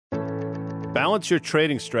Balance your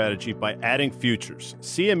trading strategy by adding futures.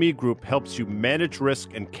 CME Group helps you manage risk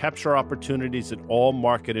and capture opportunities in all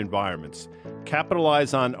market environments.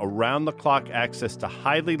 Capitalize on around-the-clock access to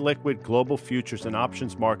highly liquid global futures and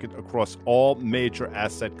options market across all major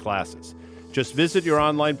asset classes. Just visit your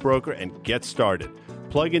online broker and get started.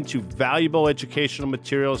 Plug into valuable educational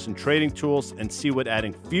materials and trading tools and see what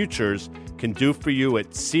adding futures can do for you at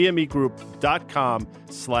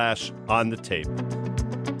cmegroup.com/on-the-tape.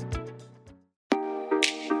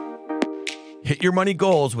 Hit your money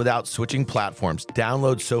goals without switching platforms.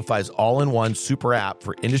 Download SoFi's all-in-one super app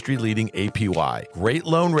for industry-leading APY, great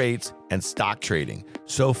loan rates, and stock trading.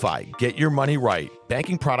 SoFi, get your money right.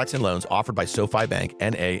 Banking products and loans offered by SoFi Bank,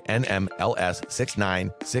 N.A., NMLS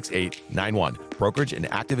 696891. Brokerage and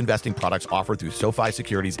active investing products offered through SoFi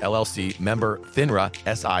Securities, LLC, member FINRA,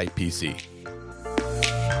 SIPC.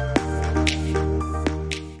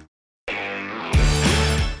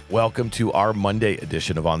 Welcome to our Monday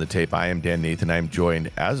edition of On the Tape. I am Dan Nathan. I am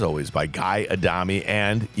joined, as always, by Guy Adami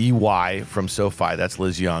and EY from SoFi. That's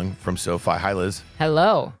Liz Young from SoFi. Hi, Liz.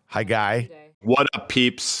 Hello. Hi, Guy. What up,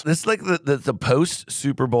 peeps? This is like the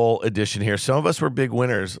post-Super Bowl edition here. Some of us were big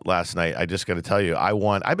winners last night. I just got to tell you, I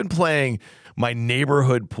won. I've been playing my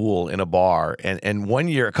neighborhood pool in a bar, and one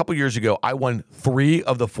year, a couple years ago, I won 3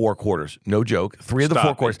 of the 4 quarters. No joke. 3 of the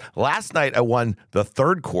 4 quarters. Last night, I won the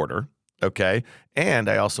 3rd quarter. Okay. And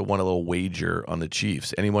I also won a little wager on the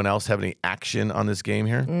Chiefs. Anyone else have any action on this game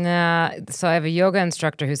here? Nah. So I have a yoga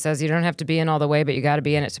instructor who says you don't have to be in all the way, but you got to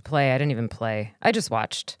be in it to play. I didn't even play. I just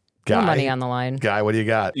watched. Guy, no money on the line. Guy, what do you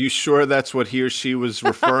got? You sure that's what he or she was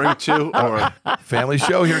referring to? Or family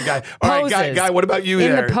show here, Guy. All right, Guy, what about you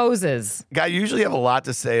in there? the poses. Guy, you usually have a lot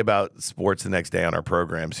to say about sports the next day on our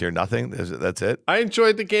programs here. Nothing? That's it? I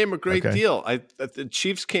enjoyed the game a great deal. The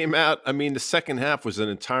Chiefs came out. I mean, the second half was an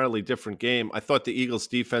entirely different game. I thought the Eagles'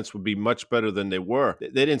 defense would be much better than they were. They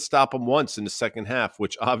didn't stop them once in the second half,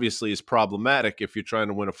 which obviously is problematic if you're trying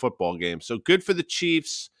to win a football game. So good for the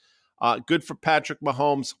Chiefs. Good for Patrick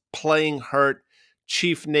Mahomes, playing hurt,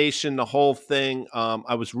 Chief Nation, the whole thing.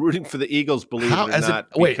 I was rooting for the Eagles, believe it or not.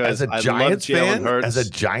 As a Giants fan? As a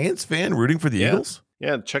Giants fan, rooting for the Eagles?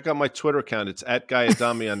 Yeah, check out my Twitter account. It's at Guy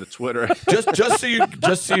Adami on the Twitter.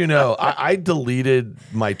 just so you know, I deleted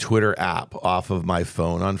my Twitter app off of my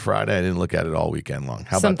phone on Friday. I didn't look at it all weekend long.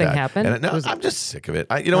 How Something about that? happened? And I'm just sick of it.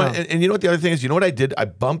 You know what? And you know what the other thing is? You know what I did? I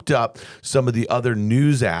bumped up some of the other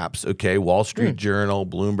news apps. Okay, Wall Street Journal,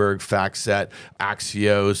 Bloomberg, FactSet,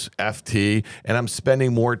 Axios, FT, and I'm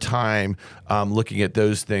spending more time looking at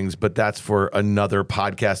those things. But that's for another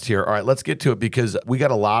podcast here. All right, let's get to it because we got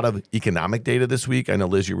a lot of economic data this week. I know,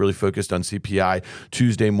 Liz, you're really focused on CPI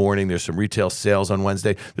Tuesday morning. There's some retail sales on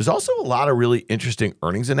Wednesday. There's also a lot of really interesting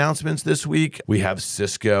earnings announcements this week. We have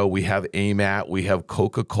Cisco, we have AMAT, we have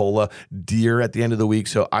Coca-Cola, Deere at the end of the week.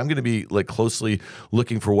 So I'm going to be closely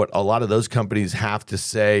looking for what a lot of those companies have to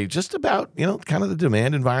say just about, kind of the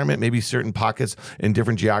demand environment, maybe certain pockets in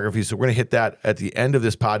different geographies. So we're going to hit that at the end of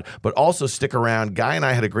this pod, but also stick around. Guy and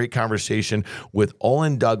I had a great conversation with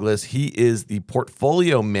Olin Douglas. He is the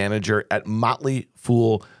portfolio manager at Motley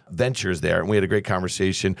Fool Ventures there. And we had a great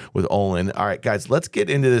conversation with Olin. All right, guys, let's get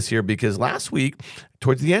into this here because last week,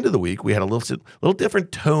 towards the end of the week, we had a little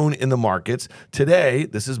different tone in the markets. Today,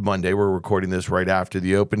 this is Monday. We're recording this right after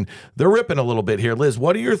the open. They're ripping a little bit here. Liz,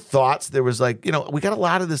 what are your thoughts? There was we got a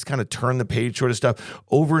lot of this kind of turn the page sort of stuff.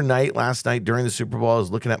 Overnight, last night during the Super Bowl, I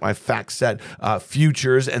was looking at my FactSet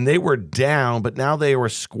futures, and they were down, but now they were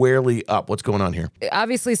squarely up. What's going on here?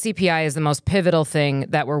 Obviously, CPI is the most pivotal thing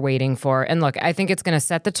that we're waiting for. And look, I think it's going to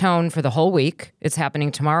set the tone for the whole week. It's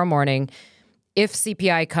happening tomorrow morning. If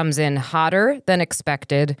CPI comes in hotter than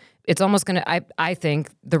expected, it's almost going to, I think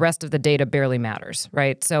the rest of the data barely matters,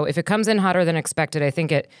 right? So if it comes in hotter than expected, I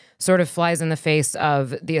think it sort of flies in the face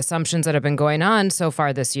of the assumptions that have been going on so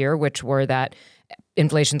far this year, which were that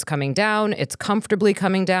inflation's coming down, it's comfortably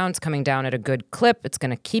coming down, it's coming down at a good clip, it's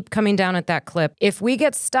going to keep coming down at that clip. If we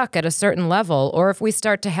get stuck at a certain level, or if we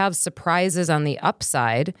start to have surprises on the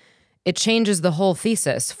upside, it changes the whole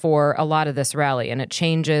thesis for a lot of this rally, and it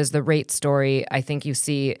changes the rate story. I think you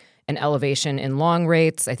see an elevation in long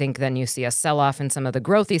rates. I think then you see a sell-off in some of the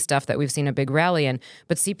growthy stuff that we've seen a big rally in.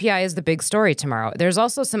 But CPI is the big story tomorrow. There's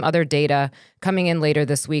also some other data coming in later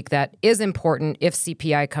this week that is important if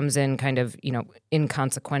CPI comes in kind of,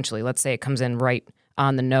 inconsequentially. Let's say it comes in right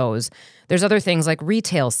on the nose. There's other things like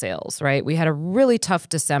retail sales, right? We had a really tough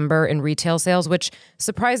December in retail sales, which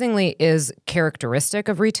surprisingly is characteristic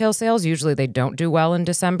of retail sales. Usually they don't do well in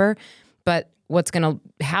December. But what's going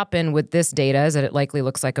to happen with this data is that it likely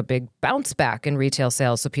looks like a big bounce back in retail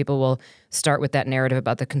sales. So people will start with that narrative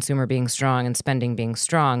about the consumer being strong and spending being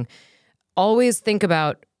strong. Always think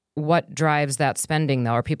about what drives that spending,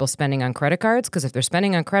 though. Are people spending on credit cards? Because if they're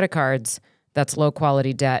spending on credit cards, that's low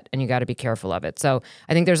quality debt, and you got to be careful of it. So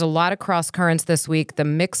I think there's a lot of cross currents this week. The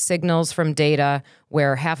mixed signals from data,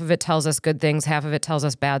 where half of it tells us good things, half of it tells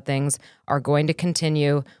us bad things, are going to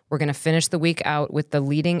continue. We're going to finish the week out with the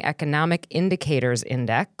leading economic indicators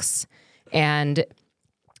index. And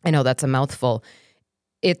I know that's a mouthful.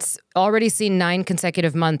 It's already seen 9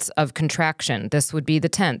 consecutive months of contraction. This would be the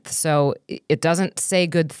 10th. So it doesn't say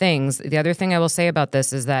good things. The other thing I will say about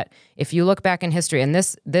this is that if you look back in history, and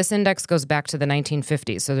this index goes back to the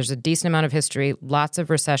 1950s, so there's a decent amount of history, lots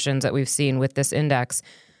of recessions that we've seen with this index,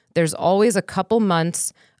 there's always a couple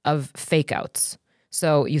months of fake outs.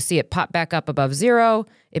 So you see it pop back up above 0.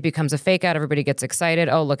 It becomes a fake out. Everybody gets excited.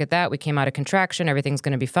 Oh, look at that. We came out of contraction. Everything's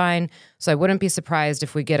going to be fine. So I wouldn't be surprised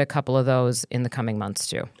if we get a couple of those in the coming months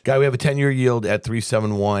too. Guy, we have a 10-year yield at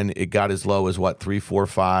 3.71. It got as low as what,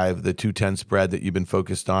 3.45. The 2-10 spread that you've been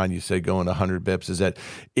focused on, you say going 100 bips, is at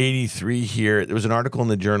 83 here. There was an article in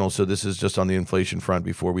the Journal, so this is just on the inflation front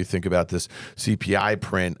before we think about this CPI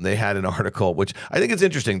print. They had an article, which I think it's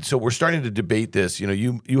interesting. So we're starting to debate this. You know,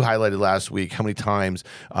 you highlighted last week how many times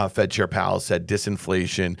Fed Chair Powell said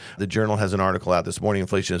disinflation. The Journal has an article out this morning.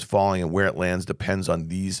 Inflation is falling, and where it lands depends on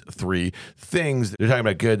these 3 things. They're talking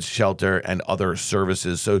about goods, shelter, and other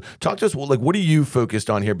services. So talk to us, like, what are you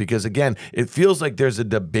focused on here? Because again, it feels like there's a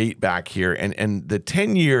debate back here, and the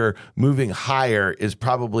 10-year moving higher is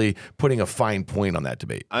probably putting a fine point on that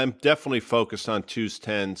debate. I'm definitely focused on 2s,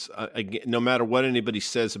 10s. No matter what anybody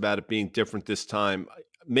says about it being different this time,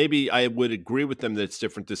 maybe I would agree with them that it's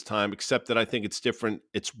different this time, except that I think it's different.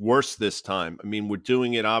 It's worse this time. I mean, we're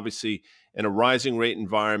doing it obviously in a rising rate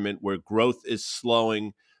environment where growth is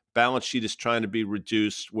slowing, balance sheet is trying to be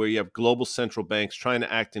reduced, where you have global central banks trying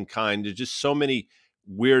to act in kind. There's just so many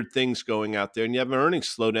weird things going out there, and you have an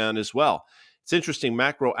earnings slowdown as well. It's interesting.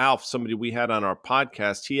 Macro Alf, somebody we had on our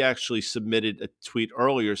podcast, he actually submitted a tweet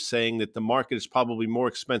earlier saying that the market is probably more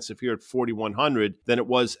expensive here at 4,100 than it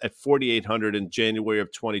was at 4,800 in January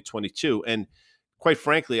of 2022. And quite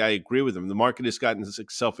frankly, I agree with him. The market has gotten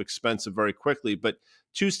itself expensive very quickly, but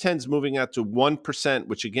 2s, 10s moving out to 1%,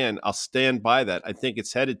 which again, I'll stand by that. I think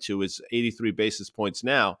it's headed to is 83 basis points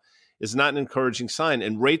now, is not an encouraging sign.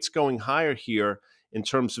 And rates going higher here in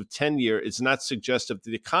terms of 10-year is not suggestive that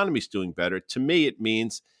the economy's doing better. To me, it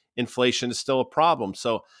means inflation is still a problem.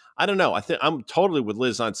 So I don't know. I think I'm totally with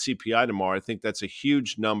Liz on CPI tomorrow. I think that's a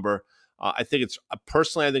huge number. I think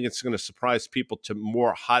it's going to surprise people to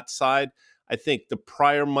more hot side. I think the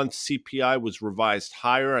prior month CPI was revised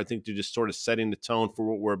higher. I think they're just sort of setting the tone for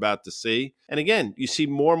what we're about to see. And again, you see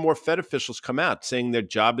more and more Fed officials come out saying their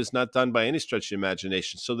job is not done by any stretch of the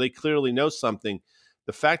imagination. So they clearly know something.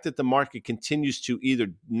 The fact that the market continues to either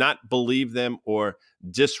not believe them or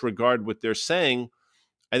disregard what they're saying,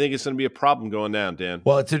 I think it's going to be a problem going down, Dan.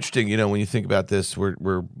 Well, it's interesting, you know, when you think about this,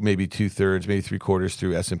 we're maybe 2/3, maybe 3/4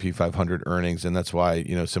 through S&P 500 earnings, and that's why,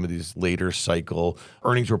 you know, some of these later cycle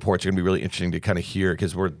earnings reports are going to be really interesting to kind of hear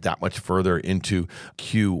because we're that much further into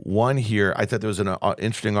Q1 here. I thought there was an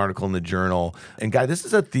interesting article in the Journal, and Guy, this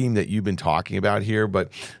is a theme that you've been talking about here,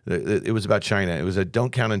 but it was about China. It was a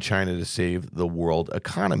don't count on China to save the world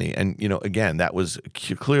economy, and you know, again, that was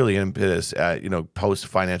clearly an impetus at, you know, post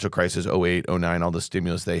financial crisis 08, 09, all the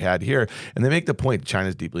stimulus they had here. And they make the point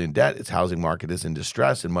China's deeply in debt, its housing market is in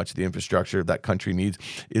distress, and much of the infrastructure that country needs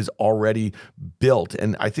is already built.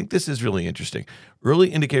 And I think this is really interesting. Early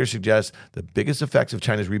indicators suggest the biggest effects of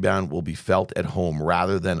China's rebound will be felt at home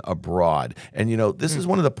rather than abroad. And, you know, this is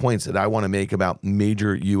one of the points that I want to make about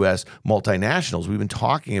major U.S. multinationals. We've been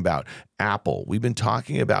talking about Apple. We've been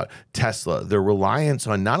talking about Tesla, their reliance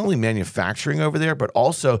on not only manufacturing over there, but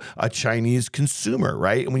also a Chinese consumer,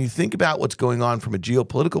 right? And when you think about what's going on from a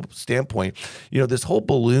geopolitical standpoint, you know, this whole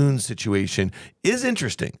balloon situation is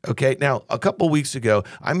interesting, okay? Now, a couple of weeks ago,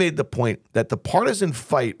 I made the point that the partisan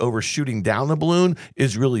fight over shooting down the balloon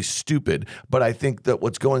is really stupid, but I think that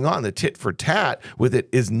what's going on, the tit for tat with it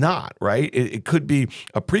is not, right? It could be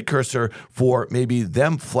a precursor for maybe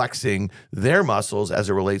them flexing their muscles as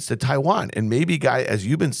it relates to Taiwan. And maybe, Guy, as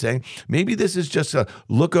you've been saying, maybe this is just a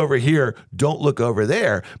look over here, don't look over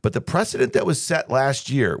there. But the precedent that was set last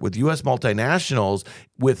year with U.S. multinationals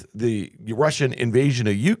with the Russian invasion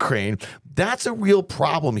of Ukraine, that's a real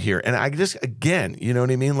problem here. And I just, again, you know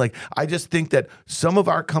what I mean? Like, I just think that some of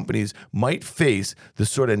our companies might face the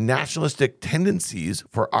sort of nationalistic tendencies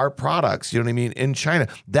for our products, you know what I mean, in China.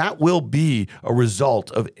 That will be a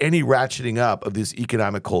result of any ratcheting up of this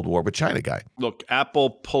economic Cold War with China guy. Look, Apple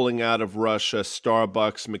pulling out of Russia,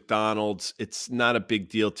 Starbucks, McDonald's, it's not a big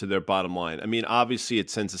deal to their bottom line. I mean, obviously it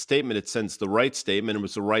sends a statement. It sends the right statement. It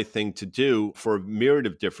was the right thing to do for a myriad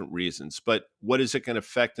of different reasons. But what is it going to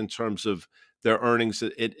affect in terms of their earnings?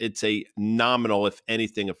 It's a nominal, if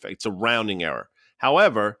anything, effect. It's a rounding error.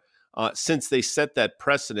 However, since they set that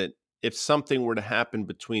precedent, if something were to happen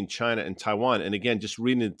between China and Taiwan, and again, just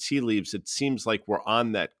reading the tea leaves, it seems like we're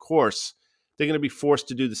on that course, they're going to be forced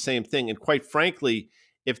to do the same thing. And quite frankly,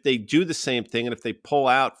 if they do the same thing and if they pull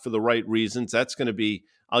out for the right reasons, that's going to be,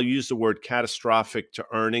 I'll use the word catastrophic to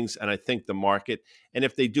earnings and I think the market. And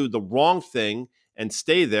if they do the wrong thing and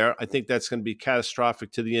stay there, I think that's going to be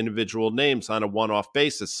catastrophic to the individual names on a one-off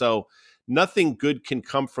basis. So nothing good can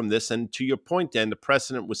come from this. And to your point, Dan, the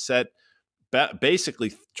precedent was set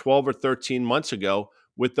basically 12 or 13 months ago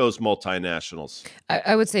with those multinationals.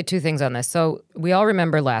 I would say two things on this. So we all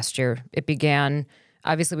remember last year, it began,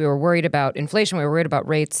 obviously we were worried about inflation, we were worried about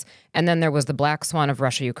rates, and then there was the black swan of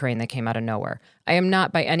Russia-Ukraine that came out of nowhere. I am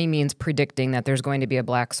not by any means predicting that there's going to be a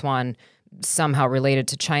black swan somehow related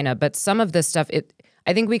to China, but some of this stuff,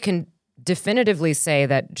 I think we can definitively say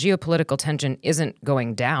that geopolitical tension isn't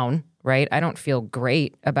going down, right? I don't feel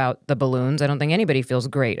great about the balloons. I don't think anybody feels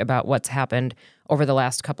great about what's happened over the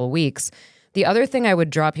last couple of weeks. The other thing I would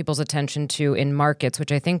draw people's attention to in markets,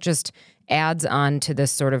 which I think just adds on to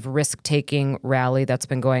this sort of risk-taking rally that's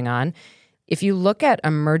been going on, if you look at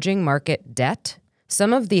emerging market debt,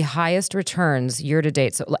 some of the highest returns year to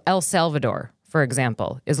date, so El Salvador, for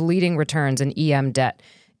example, is leading returns in EM debt.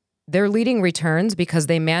 They're leading returns because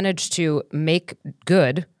they managed to make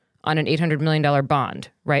good on an $800 million bond,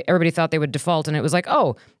 right? Everybody thought they would default, and it was like,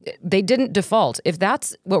 oh, they didn't default. If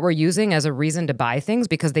that's what we're using as a reason to buy things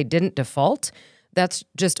because they didn't default, that's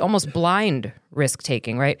just almost blind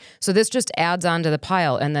risk-taking, right? So this just adds on to the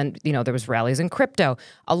pile. And then, there was rallies in crypto.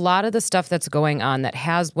 A lot of the stuff that's going on that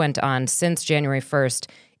has went on since January 1st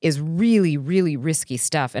is really, really risky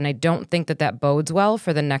stuff. And I don't think that bodes well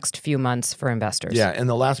for the next few months for investors. Yeah, and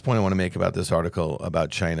the last point I want to make about this article about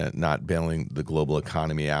China not bailing the global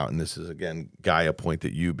economy out, and this is, again, Guy, a point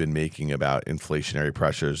that you've been making about inflationary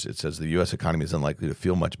pressures. It says the U.S. economy is unlikely to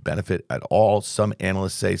feel much benefit at all. Some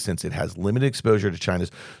analysts say since it has limited exposure to China's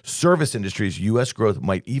service industries, U.S. growth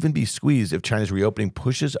might even be squeezed if China's reopening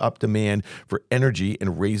pushes up demand for energy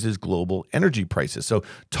and raises global energy prices. So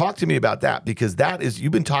talk to me about that, because that is,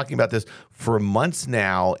 you've been talking about this for months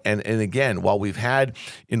now. And again, while we've had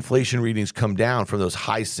inflation readings come down from those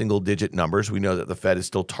high single-digit numbers, we know that the Fed is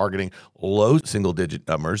still targeting low single-digit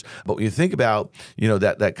numbers. But when you think about,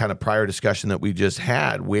 that kind of prior discussion that we just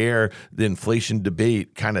had where the inflation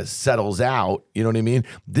debate kind of settles out, you know what I mean?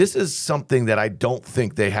 This is something that I don't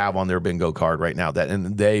think they have on their bingo card right now,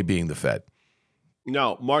 and they being the Fed.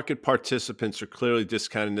 No, market participants are clearly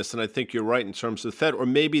discounting this, and I think you're right in terms of the Fed, or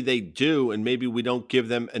maybe they do, and maybe we don't give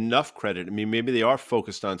them enough credit. I mean, maybe they are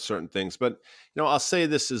focused on certain things, but I'll say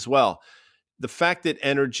this as well. The fact that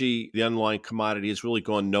energy, the underlying commodity, has really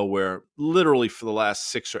gone nowhere literally for the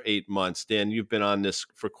last 6 or 8 months. Dan, you've been on this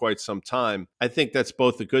for quite some time. I think that's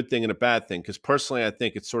both a good thing and a bad thing, because personally, I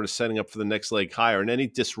think it's sort of setting up for the next leg higher, and any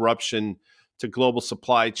disruption to global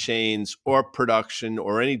supply chains or production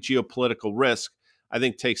or any geopolitical risk, I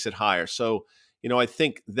think takes it higher. So, I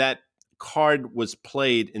think that card was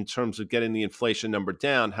played in terms of getting the inflation number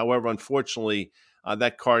down. However, unfortunately,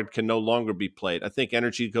 that card can no longer be played. I think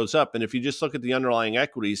energy goes up. And if you just look at the underlying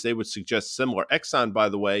equities, they would suggest similar. Exxon, by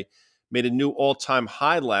the way, made a new all-time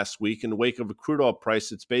high last week in the wake of a crude oil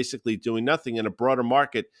price that's basically doing nothing in a broader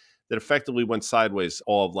market that effectively went sideways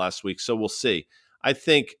all of last week. So we'll see. I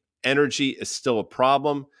think energy is still a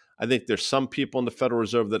problem. I think there's some people in the Federal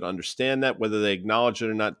Reserve that understand that. Whether they acknowledge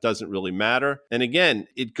it or not doesn't really matter. And again,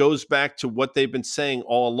 it goes back to what they've been saying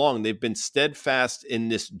all along. They've been steadfast in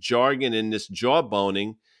this jargon, in this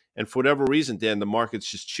jawboning. And for whatever reason, Dan, the market's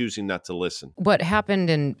just choosing not to listen. What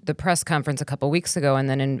happened in the press conference a couple of weeks ago, and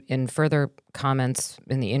then in further comments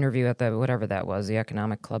in the interview at the whatever that was, the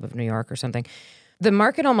Economic Club of New York or something, the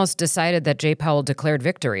market almost decided that Jay Powell declared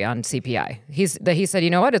victory on CPI. He said,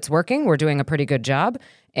 you know what, it's working. We're doing a pretty good job.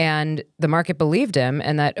 And the market believed him,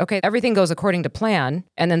 and that, okay, everything goes according to plan,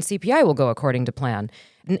 and then CPI will go according to plan.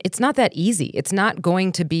 It's not that easy. It's not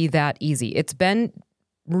going to be that easy. It's been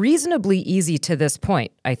reasonably easy to this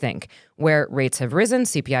point, I think, where rates have risen,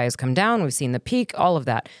 CPI has come down, we've seen the peak, all of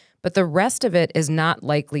that. But the rest of it is not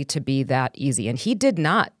likely to be that easy. And he did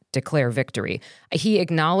not declare victory. He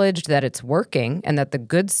acknowledged that it's working and that the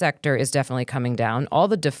goods sector is definitely coming down. All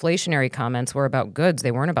the deflationary comments were about goods.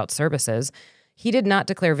 They weren't about services. He did not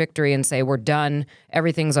declare victory and say, we're done,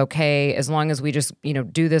 everything's okay, as long as we just,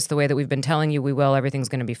 do this the way that we've been telling you we will, everything's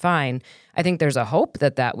going to be fine. I think there's a hope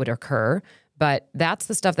that that would occur, but that's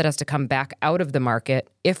the stuff that has to come back out of the market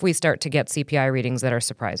if we start to get CPI readings that are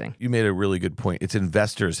surprising. You made a really good point. It's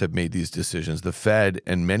investors have made these decisions. The Fed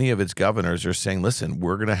and many of its governors are saying, listen,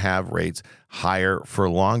 we're going to have rates higher for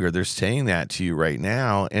longer. They're saying that to you right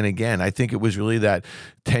now. And again, I think it was really that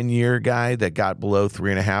 10-year guy that got below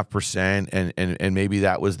 3.5%, and maybe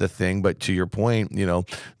that was the thing. But to your point,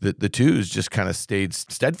 the twos just kind of stayed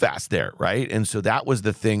steadfast there, right? And so that was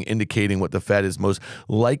the thing indicating what the Fed is most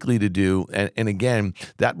likely to do. And again,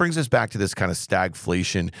 that brings us back to this kind of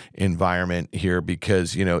stagflation environment here,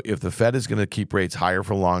 because if the Fed is going to keep rates higher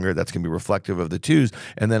for longer, that's going to be reflective of the twos.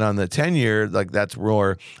 And then on the 10-year, that's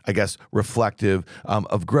more, I guess, reflective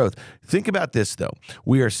of growth. Think about this, though.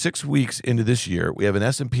 We are 6 weeks into this year. We have an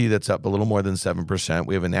S&P that's up a little more than 7%.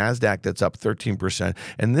 We have a NASDAQ that's up 13%.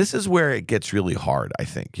 And this is where it gets really hard, I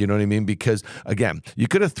think. You know what I mean? Because, again, you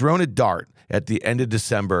could have thrown a dart at the end of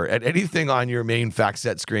December at anything on your main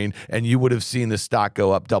FactSet screen, and you would have seen the stock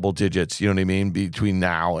go up double digits, you know what I mean, between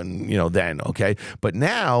now and, then, okay? But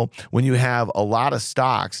now, when you have a lot of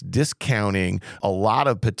stocks discounting a lot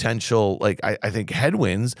of potential, I think,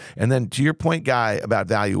 headwinds, and then to your point, Guy, about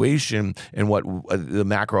valuation and what the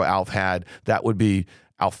macro Alf had, that would be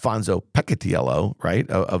Alfonso Peccatiello, right,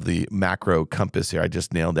 of the macro compass here. I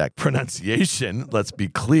just nailed that pronunciation. Let's be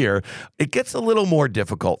clear. It gets a little more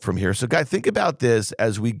difficult from here. So, Guy, think about this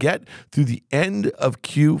as we get through the end of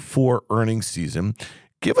Q4 earnings season.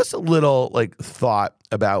 Give us a little thought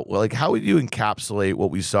about how would you encapsulate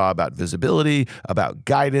what we saw about visibility, about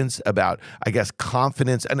guidance, about, I guess,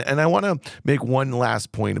 confidence. And I want to make one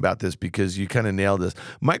last point about this because you kind of nailed this.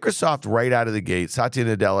 Microsoft right out of the gate, Satya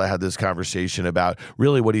Nadella had this conversation about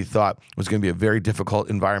really what he thought was going to be a very difficult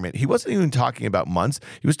environment. He wasn't even talking about months.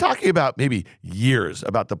 He was talking about maybe years,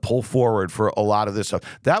 about the pull forward for a lot of this stuff.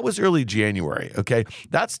 That was early January, okay?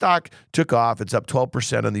 That stock took off. It's up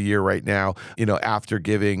 12% on the year right now, after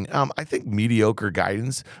giving, I think, mediocre guidance.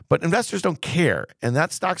 But investors don't care, and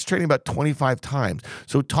that stock's trading about 25 times.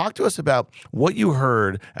 So talk to us about what you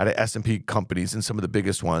heard out of S&P companies and some of the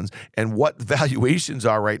biggest ones, and what valuations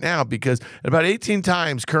are right now, because at about 18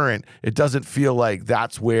 times current, it doesn't feel like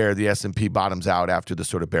that's where the S&P bottoms out after the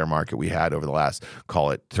sort of bear market we had over the last, call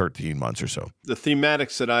it, 13 months or so. The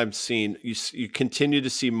thematics that I've seen, you continue to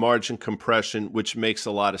see margin compression, which makes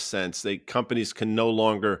a lot of sense. Companies can no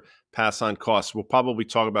longer pass on costs. We'll probably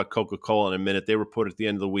talk about Coca-Cola in a minute. They report at the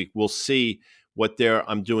end of the week. We'll see what their,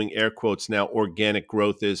 I'm doing air quotes now, organic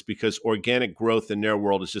growth is, because organic growth in their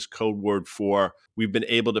world is just code word for we've been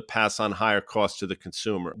able to pass on higher costs to the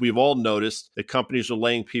consumer. We've all noticed that companies are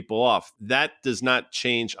laying people off. That does not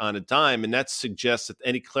change on a dime, and that suggests that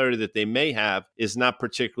any clarity that they may have is not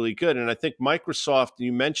particularly good. And I think Microsoft,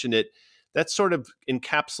 you mentioned it, that sort of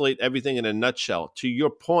encapsulate everything in a nutshell. To your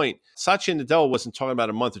point, Satya Nadella wasn't talking about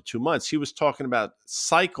a month or 2 months. He was talking about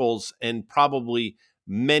cycles and probably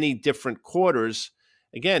many different quarters.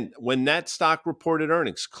 Again, when that stock reported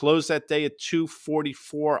earnings, closed that day at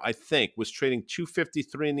 244, I think, was trading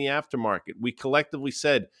 253 in the aftermarket. We collectively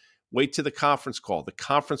said, wait to the conference call. The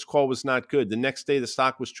conference call was not good. The next day, the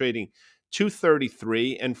stock was trading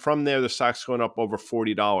 233, and from there, the stock's going up over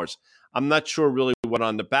 $40. I'm not sure really what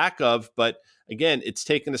on the back of, but again, it's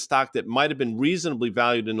taken a stock that might have been reasonably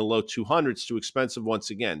valued in the low 200s to expensive once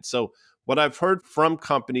again. So what I've heard from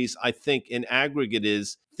companies, I think in aggregate,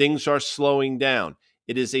 is things are slowing down.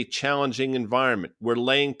 It is a challenging environment. We're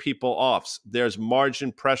laying people off. There's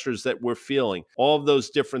margin pressures that we're feeling, all of those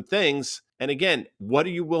different things. And again, what are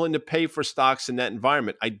you willing to pay for stocks in that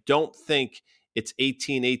environment? I don't think it's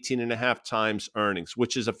 18 and a half times earnings,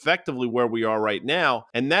 which is effectively where we are right now.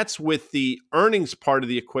 And that's with the earnings part of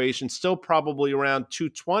the equation still probably around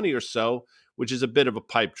 220 or so, which is a bit of a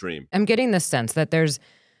pipe dream. I'm getting this sense that there's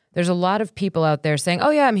a lot of people out there saying,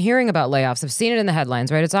 oh yeah, I'm hearing about layoffs. I've seen it in the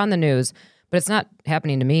headlines, right? It's on the news, but it's not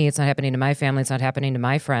happening to me. It's not happening to my family. It's not happening to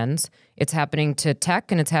my friends. It's happening to tech,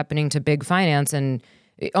 and it's happening to big finance, and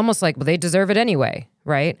almost like, well, they deserve it anyway,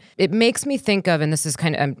 right? It makes me think of, and this is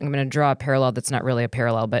kind of, I'm going to draw a parallel that's not really a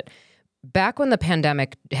parallel, but back when the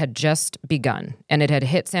pandemic had just begun and it had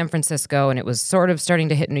hit San Francisco and it was sort of starting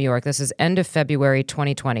to hit New York, this is end of February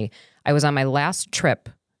 2020. I was on my last trip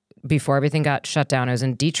before everything got shut down. I was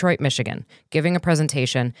in Detroit, Michigan, giving a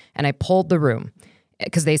presentation, and I pulled the room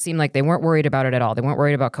because they seemed like they weren't worried about it at all. They weren't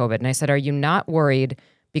worried about COVID. And I said, are you not worried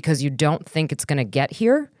because you don't think it's going to get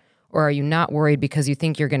here? Or are you not worried because you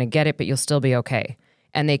think you're going to get it, but you'll still be okay?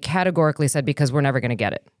 And they categorically said, because we're never going to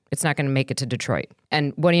get it. It's not going to make it to Detroit.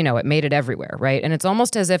 And what do you know? It made it everywhere, right? And it's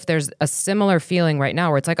almost as if there's a similar feeling right now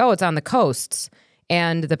where it's like, oh, it's on the coasts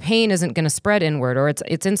and the pain isn't going to spread inward, or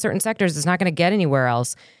it's in certain sectors, it's not going to get anywhere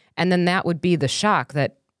else. And then that would be the shock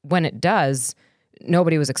that when it does,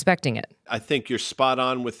 nobody was expecting it. I think you're spot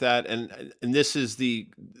on with that, and this is the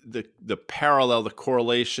parallel, the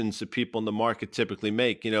correlations that people in the market typically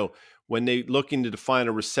make. When they're looking to define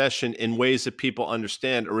a recession in ways that people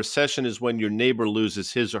understand, a recession is when your neighbor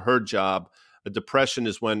loses his or her job. A depression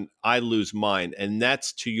is when I lose mine, and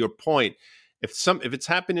that's to your point. If it's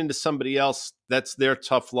happening to somebody else, that's their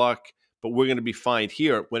tough luck. But we're going to be fine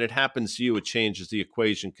here. When it happens to you, it changes the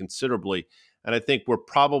equation considerably, and I think we're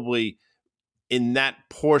probably in that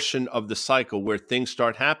portion of the cycle where things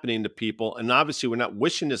start happening to people. And obviously, we're not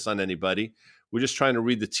wishing this on anybody. We're just trying to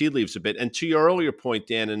read the tea leaves a bit. And to your earlier point,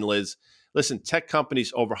 Dan and Liz, listen, tech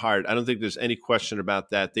companies overhired. I don't think there's any question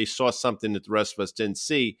about that. They saw something that the rest of us didn't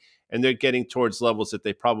see, and they're getting towards levels that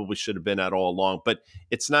they probably should have been at all along. But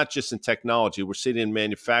it's not just in technology. We're seeing it in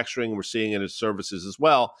manufacturing. We're seeing it in services as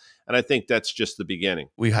well. And I think that's just the beginning.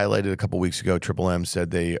 We highlighted a couple of weeks ago, Triple M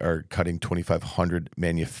said they are cutting 2,500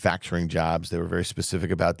 manufacturing jobs. They were very specific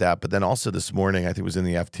about that. But then also this morning, I think it was in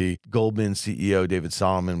the FT, Goldman CEO David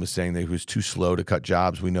Solomon was saying that he was too slow to cut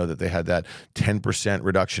jobs. We know that they had that 10%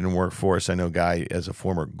 reduction in workforce. I know, Guy, as a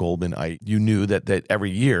former Goldmanite, you knew that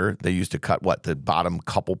every year they used to cut the bottom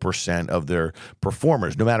couple percent of their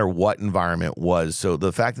performers, no matter what environment was. So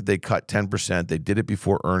the fact that they cut 10%, they did it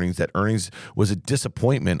before earnings, that earnings was a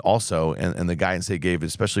disappointment also, and the guidance they gave,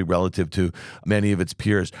 especially relative to many of its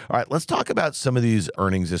peers. All right, let's talk about some of these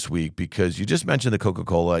earnings this week, because you just mentioned the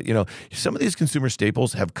Coca-Cola. Some of these consumer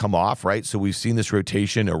staples have come off, right? So we've seen this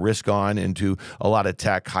rotation, a risk on into a lot of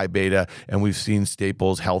tech, high beta, and we've seen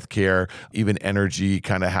staples, healthcare, even energy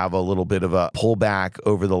kind of have a little bit of a pullback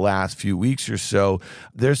over the last few weeks or so.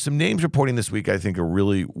 There's some names reporting this week I think are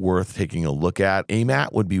really worth taking a look at.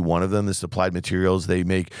 AMAT would be one of them, the Applied Materials. They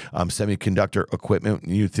make semiconductor equipment.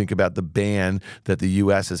 You think about the ban that the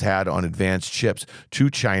U.S. has had on advanced chips to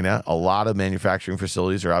China. A lot of manufacturing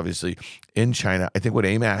facilities are obviously in China. I think what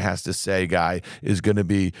AMAT has to say, Guy, is going to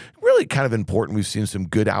be really kind of important. We've seen some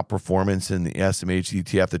good outperformance in the SMH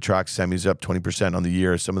ETF. The truck semi's up 20% on the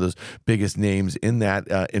year. Some of those biggest names in that,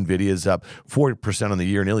 NVIDIA's up 40% on the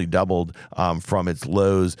year, nearly doubled from its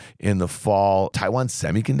lows in the fall. Taiwan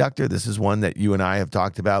Semiconductor, this is one that you and I have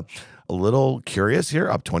talked about. A little curious here,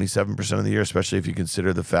 up 27% of the year, especially if you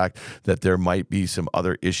consider the fact that there might be some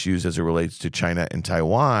other issues as it relates to China and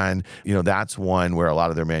Taiwan. That's one where a lot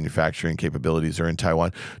of their manufacturing capabilities are in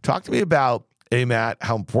Taiwan. Talk to me about AMAT,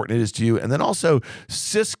 how important it is to you. And then also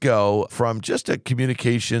Cisco, from just a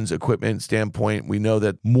communications equipment standpoint, we know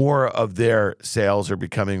that more of their sales are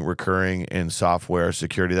becoming recurring in software,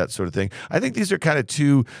 security, that sort of thing. I think these are kind of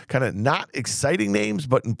two kind of not exciting names,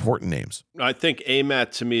 but important names. I think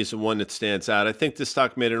AMAT to me is the one that stands out. I think the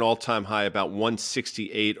stock made an all-time high about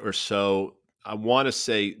 168 or so. I want to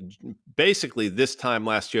say basically this time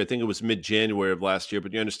last year, I think it was mid-January of last year,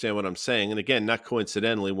 but you understand what I'm saying. And again, not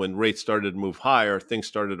coincidentally, when rates started to move higher, things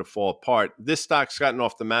started to fall apart. This stock's gotten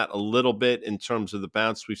off the mat a little bit in terms of the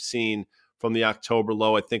bounce we've seen from the October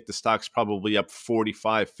low. I think the stock's probably up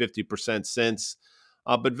 45, 50% since.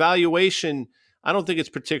 But valuation, I don't think it's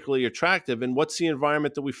particularly attractive. And what's the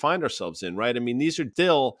environment that we find ourselves in, right? I mean, these are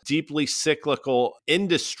still deeply cyclical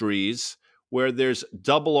industries where there's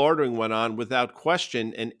double ordering went on without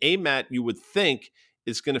question. And AMAT, you would think,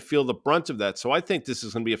 is going to feel the brunt of that. So I think this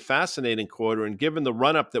is going to be a fascinating quarter. And given the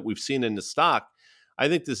run-up that we've seen in the stock, I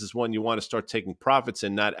think this is one you want to start taking profits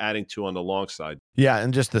and not adding to on the long side. Yeah,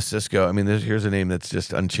 and just the Cisco. I mean, here's a name that's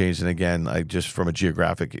just unchanged. And again, just from a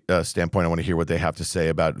geographic standpoint, I want to hear what they have to say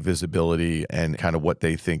about visibility and kind of what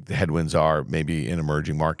they think the headwinds are, maybe in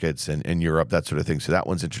emerging markets and in Europe, that sort of thing. So that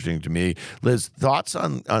one's interesting to me. Liz, thoughts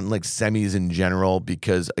on like semis in general?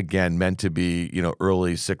 Because again, meant to be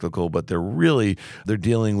early cyclical, but they're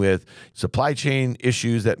dealing with supply chain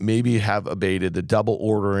issues that maybe have abated, the double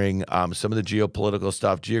ordering, some of the geopolitical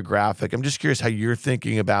stuff, geographic. I'm just curious how you're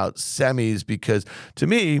thinking about semis, because to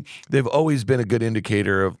me, they've always been a good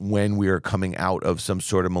indicator of when we are coming out of some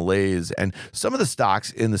sort of malaise. And some of the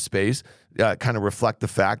stocks in the space kind of reflect the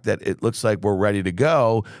fact that it looks like we're ready to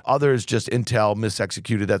go. Others, just Intel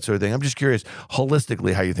misexecuted, that sort of thing. I'm just curious,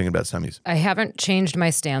 holistically, how you think about semis? I haven't changed my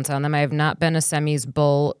stance on them. I have not been a semis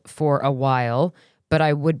bull for a while. but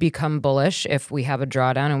I would become bullish if we have a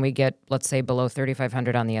drawdown and we get, let's say, below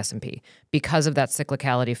 3,500 on the S&P because of that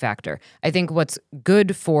cyclicality factor. I think what's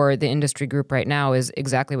good for the industry group right now is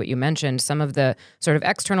exactly what you mentioned. Some of the sort of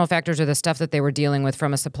external factors or the stuff that they were dealing with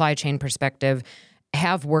from a supply chain perspective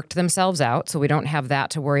have worked themselves out, so we don't have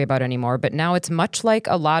that to worry about anymore. But now it's much like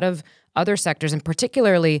a lot of other sectors, and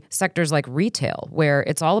particularly sectors like retail, where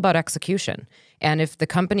it's all about execution. And if the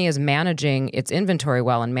company is managing its inventory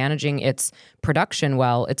well and managing its production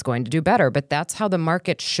well, it's going to do better. But that's how the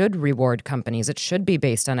market should reward companies. It should be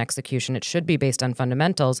based on execution. It should be based on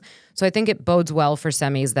fundamentals. So I think it bodes well for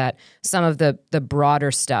semis that some of the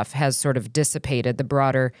broader stuff has sort of dissipated. The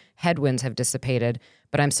broader headwinds have dissipated.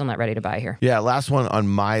 But I'm still not ready to buy here. Yeah, last one on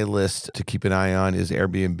my list to keep an eye on is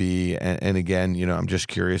Airbnb. And again, I'm just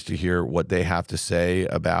curious to hear what they have to say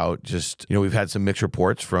about just, we've had some mixed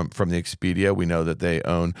reports from the Expedia. We know that they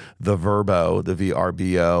own the Vrbo, the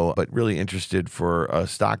VRBO, but really interested for a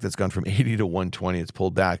stock that's gone from 80 to 120. It's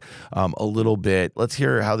pulled back a little bit. Let's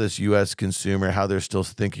hear how this U.S. consumer, how they're still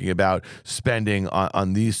thinking about spending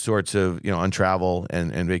on these sorts of, on travel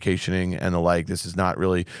and vacationing and the like. This is not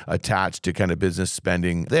really attached to kind of business spending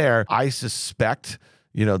there. I suspect,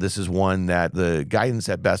 this is one that the guidance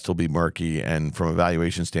at best will be murky, and from a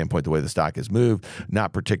valuation standpoint, the way the stock has moved,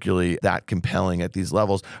 not particularly that compelling at these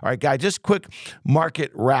levels. All right, Guy, just quick market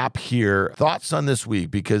wrap here. Thoughts on this week,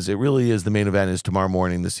 because it really is the main event is tomorrow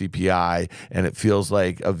morning, the CPI, and it feels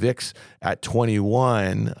like a VIX at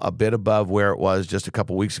 21, a bit above where it was just a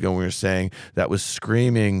couple weeks ago when we were saying that was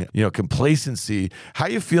screaming, complacency. How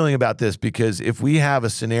are you feeling about this? Because if we have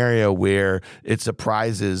a scenario where it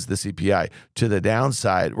surprises the CPI to the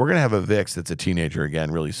downside, we're going to have a VIX that's a teenager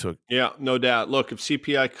again, really. So yeah, no doubt. Look, if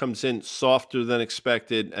CPI comes in softer than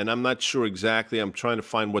expected, and I'm not sure exactly, I'm trying to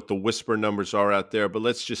find what the whisper numbers are out there, but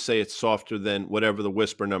let's just say it's softer than whatever the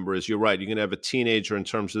whisper number is. You're right. You're going to have a teenager in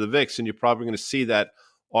terms of the VIX, and you're probably going to see that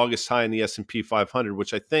August high in the S&P 500,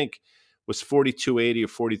 which I think was 4,280 or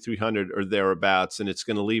 4,300 or thereabouts, and it's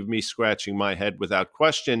going to leave me scratching my head without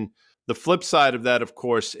question. The flip side of that, of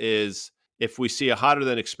course, is if we see a hotter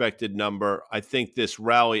than expected number, I think this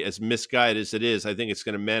rally, as misguided as it is, I think it's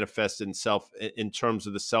going to manifest itself in terms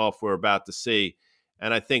of the sell-off we're about to see.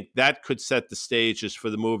 And I think that could set the stages for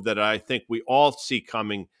the move that I think we all see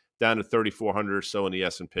coming down to 3,400 or so in the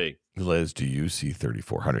S&P. Liz, do you see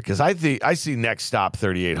 3,400? Because I see next stop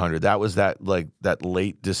 3,800. That was that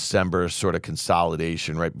late December sort of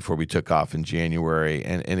consolidation right before we took off in January.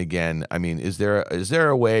 And again, I mean, is there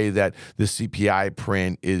a way that the CPI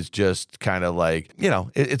print is just kind of like,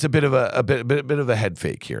 it's a bit of a head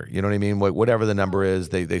fake here. You know what I mean? Whatever the number is,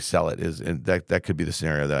 they sell it. And that could be the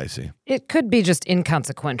scenario that I see. It could be just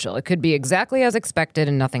inconsequential. It could be exactly as expected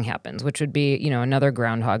and nothing happens, which would be, another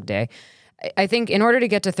Groundhog Day. I think in order to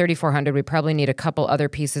get to 3,400, we probably need a couple other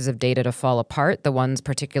pieces of data to fall apart, the ones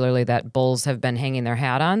particularly that bulls have been hanging their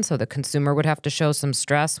hat on. So the consumer would have to show some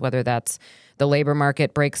stress, whether that's the labor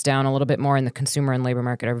market breaks down a little bit more and the consumer and labor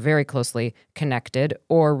market are very closely connected,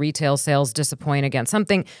 or retail sales disappoint again.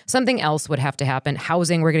 Something else would have to happen.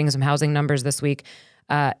 Housing, we're getting some housing numbers this week.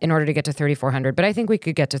 In order to get to 3,400. But I think we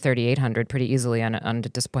could get to 3,800 pretty easily on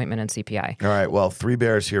disappointment in CPI. All right. Well, three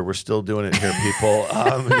bears here. We're still doing it here, people.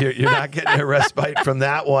 You're not getting a respite from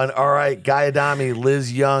that one. All right. Guy Adami,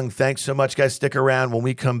 Liz Young, thanks so much, guys. Stick around. When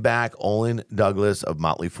we come back, Olin Douglas of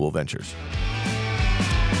Motley Fool Ventures.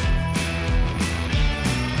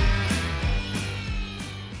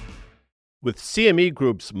 With CME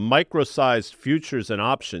Group's micro-sized futures and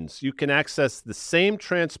options, you can access the same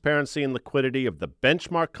transparency and liquidity of the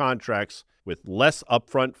benchmark contracts with less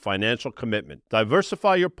upfront financial commitment.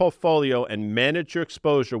 Diversify your portfolio and manage your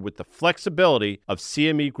exposure with the flexibility of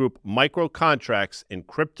CME Group micro contracts in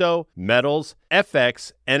crypto, metals,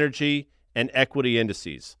 FX, energy, and equity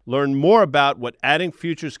indices. Learn more about what adding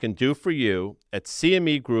futures can do for you at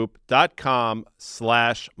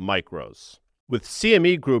cmegroup.com/micros. With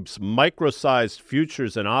CME Group's micro-sized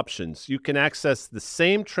futures and options, you can access the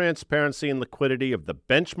same transparency and liquidity of the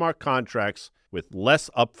benchmark contracts with less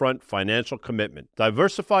upfront financial commitment.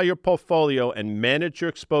 Diversify your portfolio and manage your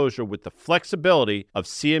exposure with the flexibility of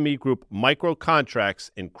CME Group micro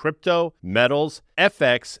contracts in crypto, metals,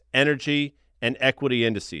 FX, energy, and equity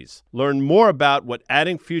indices. Learn more about what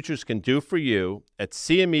adding futures can do for you at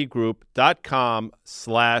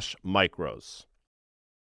cmegroup.com/micros.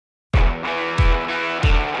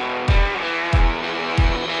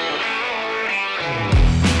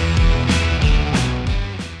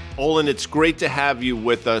 Olin, it's great to have you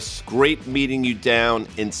with us. Great meeting you down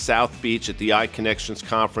in South Beach at the iConnections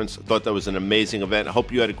Conference. I thought that was an amazing event. I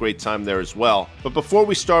hope you had a great time there as well. But before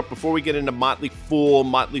we get into Motley Fool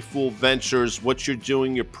Ventures, what you're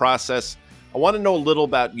doing, your process, I want to know a little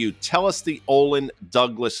about you. Tell us the Olin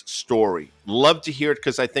Douglas story. Love to hear it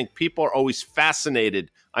because I think people are always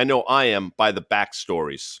fascinated. I know I am by the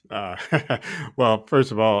backstories. Well,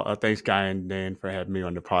 first of all, thanks, Guy and Dan, for having me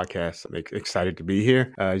on the podcast. I'm excited to be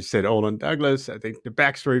here. You said Olin Douglas. I think the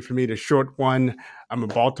backstory for me, the short one, I'm a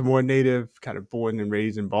Baltimore native, kind of born and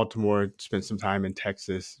raised in Baltimore, spent some time in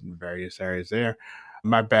Texas and various areas there.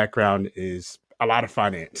 My background is a lot of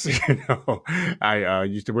finance. I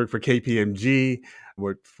used to work for KPMG,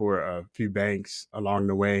 worked for a few banks along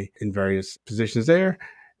the way in various positions there.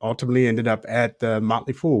 Ultimately ended up at the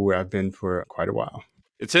Motley Fool, where I've been for quite a while.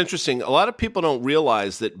 It's interesting. A lot of people don't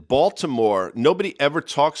realize that Baltimore, nobody ever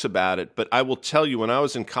talks about it, but I will tell you, when I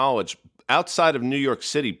was in college, outside of New York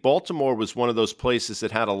City, Baltimore was one of those places that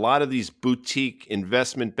had a lot of these boutique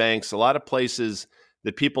investment banks, a lot of places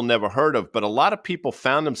that people never heard of, but a lot of people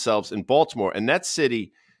found themselves in Baltimore. And that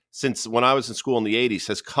city, since when I was in school in the 80s,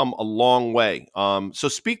 has come a long way. So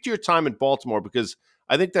speak to your time in Baltimore, because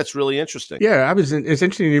I think that's really interesting. Yeah, it's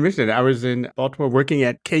interesting you mentioned it. I was in Baltimore working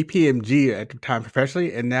at KPMG at the time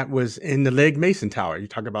professionally, and that was in the Legg Mason Tower. You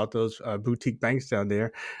talk about those boutique banks down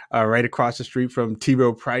there, right across the street from T.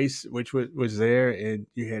 Rowe Price, which was there, and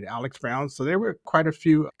you had Alex Brown. So there were quite a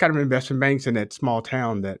few kind of investment banks in that small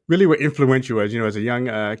town that really were influential. As you know, as a young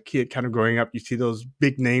kid kind of growing up, you see those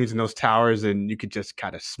big names in those towers, and you could just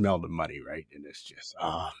kind of smell the money, right? And it's just,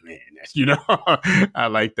 oh man, I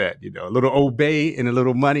like that. A little Old Bay and a little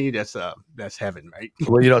money, that's heaven, right?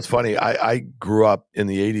 Well, it's funny. I grew up in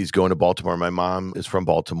the 80s going to Baltimore. My mom is from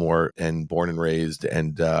Baltimore and born and raised,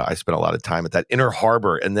 and I spent a lot of time at that Inner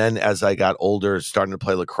Harbor. And then as I got older, starting to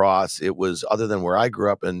play lacrosse, it was, other than where I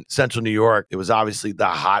grew up in central New York, it was obviously the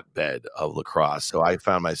hotbed of lacrosse. So I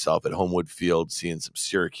found myself at Homewood Field seeing some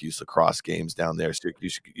Syracuse lacrosse games down there.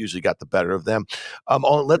 Syracuse usually got the better of them.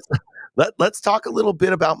 Let's talk a little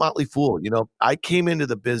bit about Motley Fool. I came into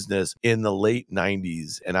the business in the late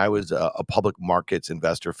 90s, and I was a public markets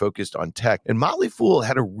investor focused on tech. And Motley Fool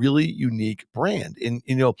had a really unique brand. And,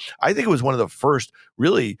 I think it was one of the first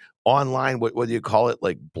really online, what do you call it,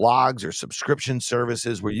 like blogs or subscription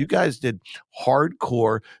services, where you guys did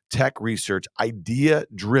hardcore tech research, idea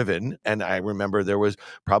driven. And I remember there was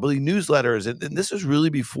probably newsletters, and this was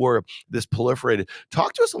really before this proliferated.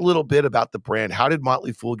 Talk to us a little bit about the brand. How did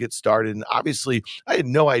Motley Fool get started? And obviously I had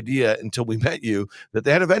no idea until we met you that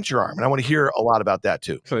they had a venture arm, and I want to hear a lot about that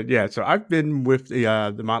too. So I've been with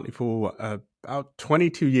the Motley Fool about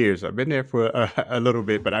 22 years. I've been there for a little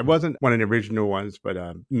bit, but I wasn't one of the original ones, but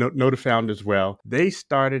know the founders well. They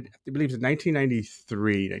started, I believe it's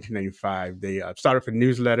 1993, 1995. They started a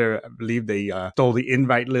newsletter. I believe they stole the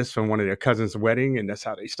invite list from one of their cousins' wedding, and that's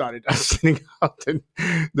how they started sending out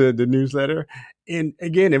the newsletter. And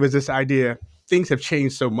again, it was this idea. Things have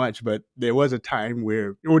changed so much, but there was a time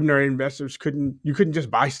where ordinary investors couldn't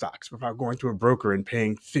just buy stocks without going to a broker and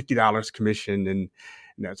paying $50 commission and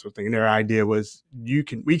that sort of thing. And their idea was we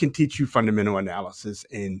can teach you fundamental analysis,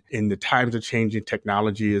 and the times are changing,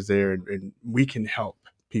 technology is there, and we can help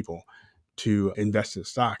people to invest in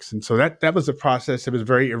stocks. And so that was a process. It was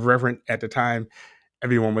very irreverent at the time.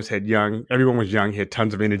 Everyone was young, had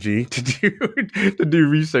tons of energy to do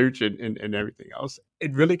research and everything else.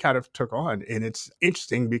 It really kind of took on. And it's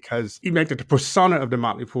interesting because even like the persona of the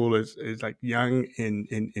Motley Fool is like young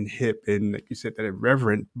and hip, and like you said, that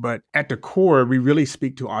irreverent. But at the core, we really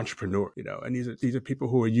speak to entrepreneurs, and these are people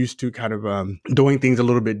who are used to kind of doing things a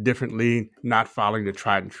little bit differently, not following the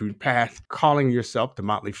tried and true path. Calling yourself the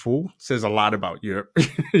Motley Fool says a lot about your,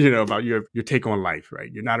 about your take on life,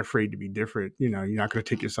 right? You're not afraid to be different. You're not going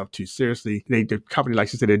to take yourself too seriously. The company,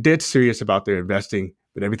 like you said, they're dead serious about their investing,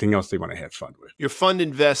 but everything else they want to have fun with. Your fund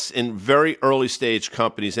invests in very early stage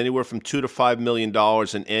companies, anywhere from $2 to $5 million in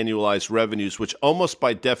annualized revenues, which almost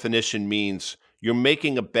by definition means you're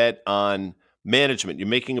making a bet on management. You're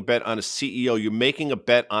making a bet on a CEO. You're making a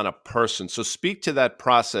bet on a person. So speak to that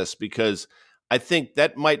process, because I think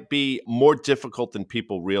that might be more difficult than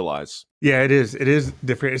people realize. Yeah, it is. It is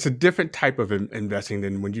different. It's a different type of investing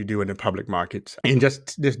than when you do in the public markets. And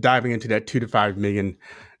just diving into that 2 to 5 million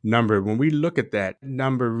number, when we look at that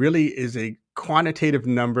number, really is a quantitative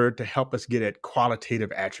number to help us get at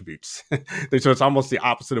qualitative attributes. So it's almost the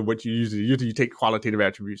opposite of what you usually you take qualitative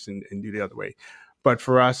attributes and do the other way. But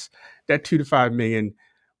for us, that 2 to 5 million,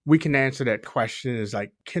 we can answer that question is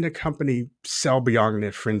like, can a company sell beyond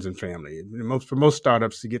their friends and family? For most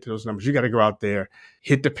startups to get to those numbers, you got to go out there,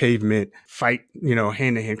 hit the pavement, fight,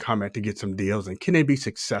 hand-to-hand combat to get some deals. And can they be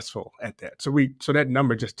successful at that? So that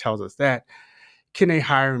number just tells us that. Can they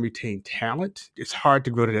hire and retain talent? It's hard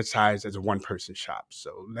to grow to that size as a one-person shop.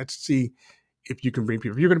 So let's see if you can bring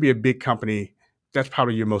people. If you're going to be a big company, that's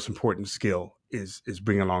probably your most important skill is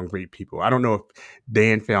bringing along great people. I don't know if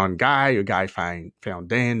Dan found Guy or Guy found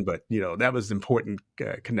Dan, but that was an important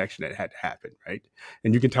connection that had to happen, right?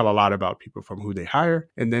 And you can tell a lot about people from who they hire.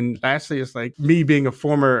 And then lastly, it's like me being a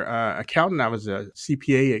former accountant. I was a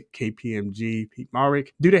CPA at KPMG, Pete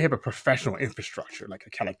Marwick. Do they have a professional infrastructure? Like,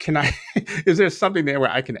 can I? Is there something there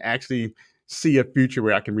where I can actually see a future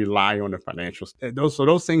where I can rely on the financials?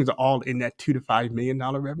 Those things are all in that $2 to $5 million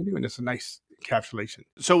revenue, and it's a nice encapsulation.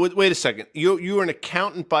 So wait a second. You're an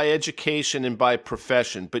accountant by education and by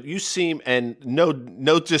profession, but you seem, and no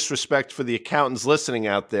disrespect for the accountants listening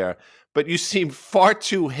out there, but you seem far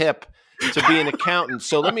too hip to be an accountant.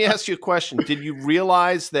 So let me ask you a question. Did you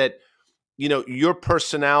realize that, your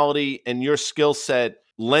personality and your skill set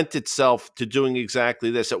lent itself to doing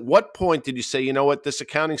exactly this? At what point did you say, you know what, this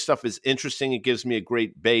accounting stuff is interesting, it gives me a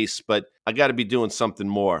great base, but I got to be doing something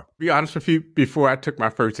more? Be honest with you, before I took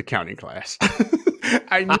my first accounting class,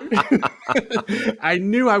 I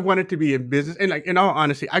knew I wanted to be in business. And like, in all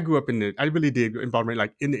honesty, I grew up I really did in Baltimore,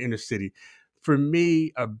 like in the inner city. For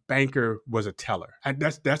me, a banker was a teller.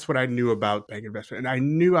 That's what I knew about bank investment. And I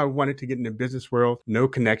knew I wanted to get in the business world. No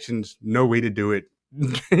connections, no way to do it.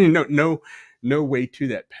 No way to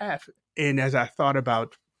that path. And as I thought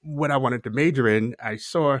about what I wanted to major in, I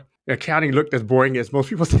saw accounting looked as boring as most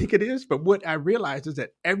people think it is. But what I realized is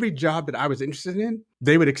that every job that I was interested in,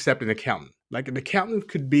 they would accept an accountant. Like, an accountant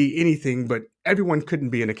could be anything, but everyone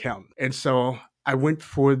couldn't be an accountant. And so I went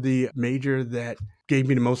for the major that gave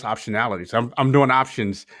me the most optionality. So I'm doing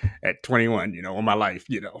options at 21, on my life,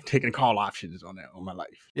 taking call options on my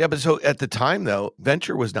life. Yeah, but so at the time though,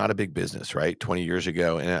 venture was not a big business, right? 20 years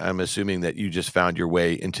ago. And I'm assuming that you just found your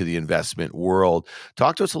way into the investment world.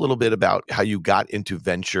 Talk to us a little bit about how you got into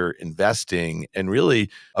venture investing and really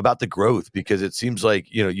about the growth, because it seems like,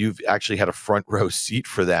 you've actually had a front row seat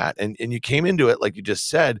for that. And you came into it, like you just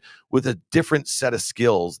said, with a different set of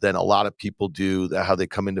skills than a lot of people do, how they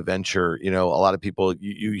come into venture. A lot of people,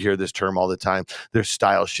 you hear this term all the time, their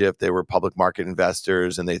style shift. They were public market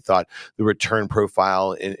investors and they thought the return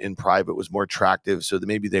profile in private was more attractive. So that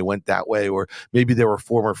maybe they went that way, or maybe they were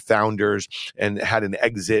former founders and had an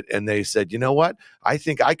exit and they said, you know what, I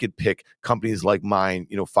think I could pick companies like mine,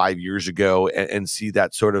 5 years ago and see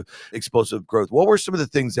that sort of explosive growth. What were some of the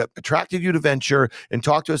things that attracted you to venture, and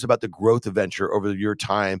talk to us about the growth of venture over your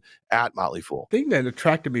time at Motley Fool? The thing that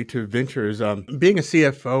attracted me to venture is being a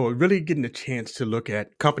CFO, really getting a chance to look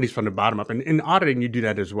at companies from the bottom up. And in auditing, you do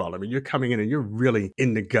that as well. I mean, you're coming in and you're really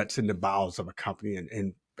in the guts and the bowels of a company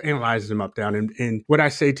and analyzing them up, down. And what I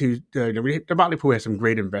say to the Motley Fool has some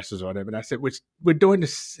great investors on it, but I said, we're doing the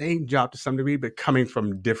same job to some degree, but coming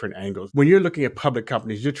from different angles. When you're looking at public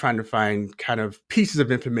companies, you're trying to find kind of pieces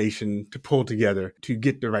of information to pull together to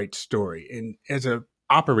get the right story. And as a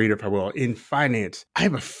operator, if I will, in finance, I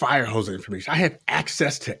have a fire hose of information. I have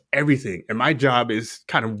access to everything. And my job is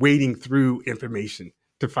kind of wading through information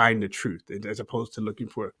to find the truth, as opposed to looking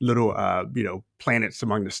for little, planets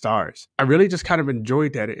among the stars. I really just kind of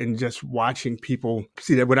enjoyed that, and just watching people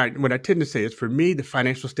see that. What I tend to say is, for me, the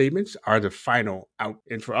financial statements are the final out,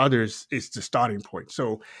 and for others, it's the starting point.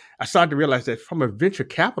 So I started to realize that from a venture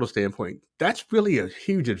capital standpoint, that's really a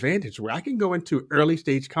huge advantage, where I can go into early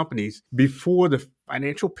stage companies before the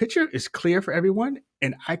financial picture is clear for everyone,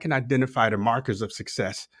 and I can identify the markers of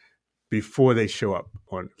success before they show up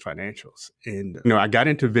on financials. And, I got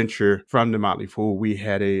into venture from the Motley Fool. We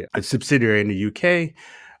had a subsidiary in the UK.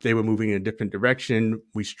 They were moving in a different direction.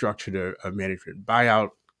 We structured a management buyout,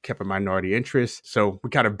 kept a minority interest. So we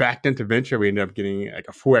kind of backed into venture. We ended up getting like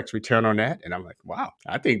a 4x return on that. And I'm like, wow,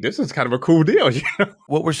 I think this is kind of a cool deal.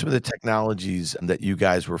 What were some of the technologies that you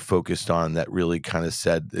guys were focused on that really kind of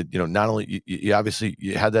said that, not only you obviously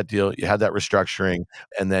you had that deal, you had that restructuring,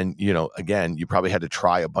 and then, again, you probably had to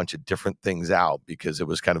try a bunch of different things out because it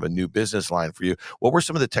was kind of a new business line for you. What were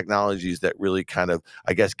some of the technologies that really kind of,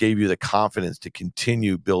 I guess, gave you the confidence to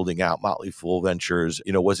continue building out Motley Fool Ventures?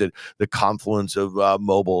 Was it the confluence of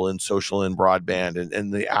mobile and social and broadband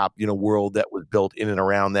and the app, world that was built in and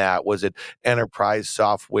around that? Was it enterprise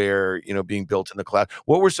software, being built in the cloud?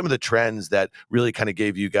 What were some of the trends that really kind of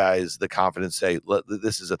gave you guys the confidence to say,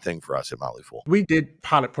 this is a thing for us at Motley Fool? We did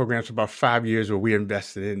pilot programs for about 5 years where we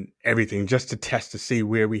invested in everything just to test to see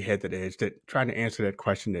where we had that edge, trying to answer that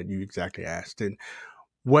question that you exactly asked. And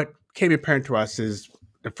what came apparent to us is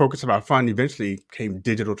the focus of our fund eventually came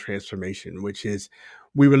digital transformation, which is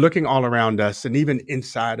we were looking all around us and even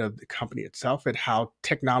inside of the company itself at how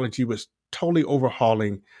technology was totally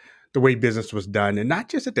overhauling the way business was done, and not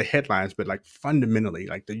just at the headlines, but like fundamentally,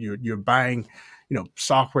 like you're buying,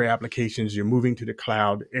 software applications, you're moving to the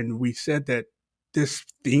cloud, and we said that this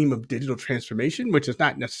theme of digital transformation, which is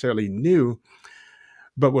not necessarily new,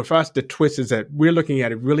 but with us, the twist is that we're looking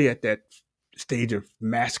at it really at that stage of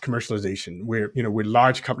mass commercialization where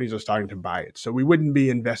large companies are starting to buy it. So we wouldn't be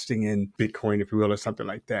investing in Bitcoin, if you will, or something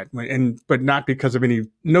like that. But not because of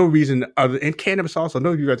no reason other, and cannabis also,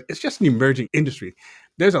 no, it's just an emerging industry.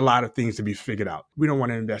 There's a lot of things to be figured out. We don't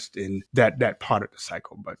want to invest in that part of the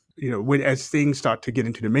cycle. But, as things start to get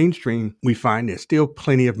into the mainstream, we find there's still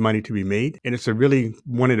plenty of money to be made. And it's really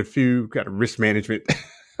one of the few kind of risk management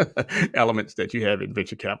elements that you have in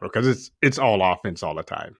venture capital, because it's all offense all the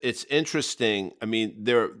time. It's interesting. I mean,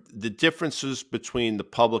 the differences between the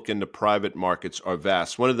public and the private markets are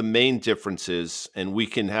vast. One of the main differences, and we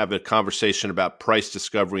can have a conversation about price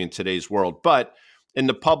discovery in today's world, but in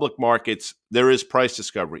the public markets, there is price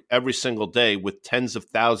discovery every single day with tens of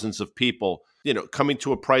thousands of people, coming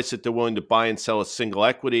to a price that they're willing to buy and sell a single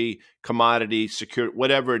equity, commodity, security,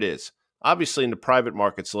 whatever it is. Obviously, in the private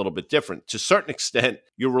market, it's a little bit different. To a certain extent,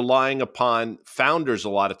 you're relying upon founders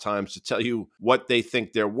a lot of times to tell you what they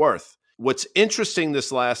think they're worth. What's interesting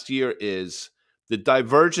this last year is the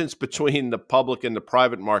divergence between the public and the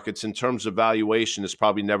private markets in terms of valuation has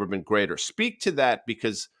probably never been greater. Speak to that,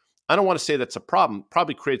 because I don't want to say that's a problem. It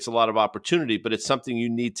probably creates a lot of opportunity, but it's something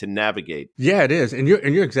you need to navigate. Yeah, it is. And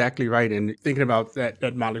you're exactly right. And thinking about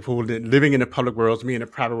that Motley Fool, living in the public worlds, me in the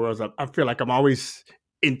private worlds, I feel like I'm always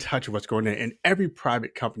in touch with what's going on. And every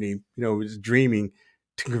private company, is dreaming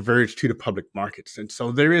to converge to the public markets. And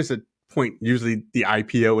so there is a point, usually the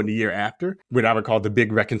IPO in the year after, what I would call the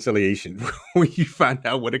big reconciliation, where you find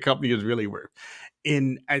out what a company is really worth.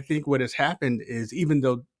 And I think what has happened is, even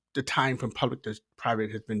though the time from public to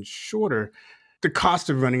private has been shorter, the cost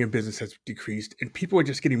of running a business has decreased, and people are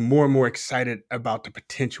just getting more and more excited about the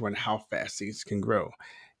potential and how fast things can grow.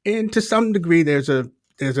 And to some degree, there's a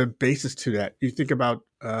basis to that. You think about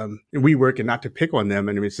WeWork, and not to pick on them,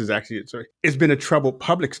 and this is actually it's been a troubled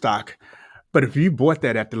public stock, but if you bought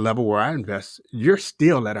that at the level where I invest, you're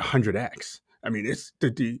still at 100x. I mean, it's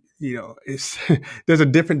there's a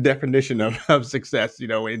different definition of success,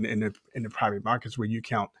 in the private markets, where you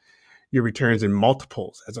count your returns in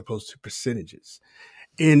multiples as opposed to percentages.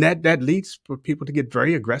 And that leads for people to get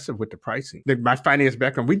very aggressive with the pricing. My finance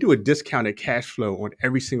background, we do a discounted cash flow on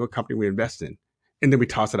every single company we invest in, and then we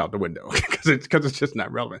toss it out the window because it's just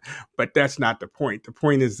not relevant. But that's not the point. The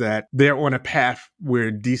point is that they're on a path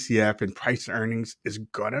where DCF and price earnings is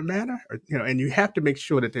gonna matter, and you have to make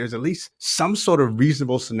sure that there's at least some sort of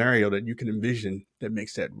reasonable scenario that you can envision that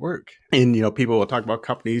makes that work. And, people will talk about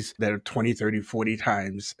companies that are 20, 30, 40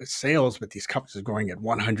 times sales, but these companies are growing at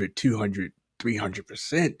 100, 200,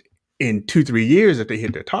 300%. In 2-3 years, if they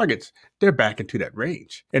hit their targets, they're back into that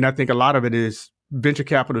range. And I think a lot of it is venture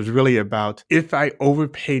capital is really about, if I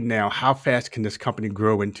overpay now, how fast can this company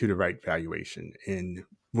grow into the right valuation? And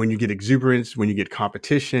when you get exuberance, when you get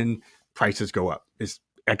competition, prices go up. It's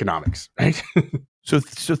economics, right? So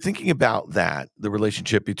thinking about that, the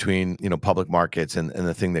relationship between, public markets and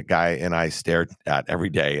the thing that Guy and I stare at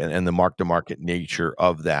every day, and the mark-to-market nature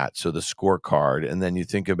of that. So the scorecard, and then you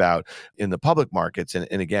think about in the public markets, and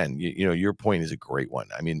again, your point is a great one.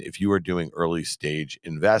 I mean, if you are doing early stage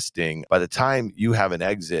investing, by the time you have an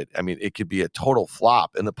exit, I mean, it could be a total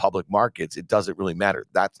flop in the public markets. It doesn't really matter.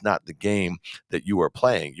 That's not the game that you are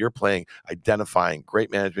playing. You're playing identifying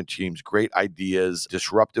great management teams, great ideas,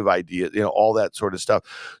 disruptive ideas, all that sort of stuff.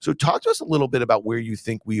 So talk to us a little bit about where you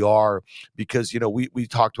think we are, because, we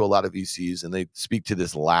talk to a lot of VCs and they speak to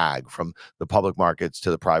this lag from the public markets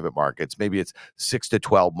to the private markets. Maybe it's 6 to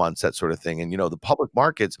 12 months, that sort of thing. And, the public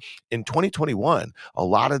markets in 2021, a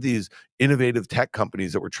lot of these innovative tech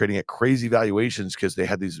companies that were trading at crazy valuations because they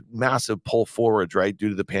had these massive pull forwards, right, due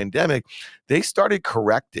to the pandemic, they started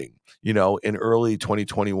correcting, in early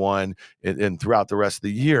 2021 and throughout the rest of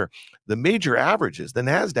the year. The major averages, the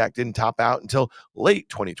NASDAQ didn't top out until late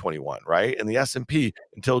 2021, right? And the S&P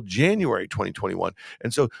until January 2021.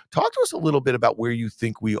 And so talk to us a little bit about where you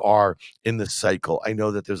think we are in the cycle. I know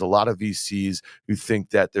that there's a lot of VCs who think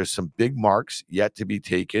that there's some big marks yet to be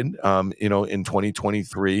taken, in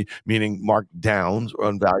 2023, meaning markdowns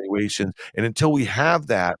on valuations. And until we have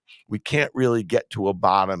that, we can't really get to a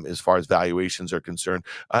bottom as far as valuations are concerned.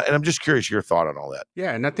 And I'm just curious your thought on all that.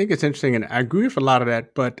 Yeah, and I think it's interesting, and I agree with a lot of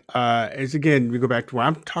that. But as again, we go back to where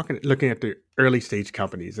I'm looking at the early stage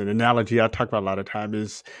companies. An analogy I talk about a lot of time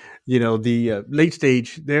is, the late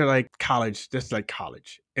stage, they're like college, just like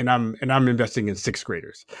college. And I'm investing in sixth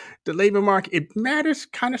graders. The labor market, it matters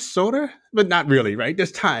kind of sorta, but not really, right?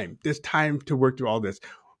 There's time. There's time to work through all this.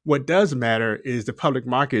 What does matter is the public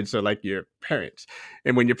markets are like your parents.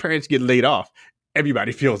 And when your parents get laid off,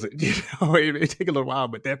 everybody feels it. It take a little while,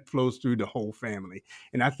 but that flows through the whole family.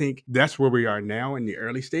 And I think that's where we are now in the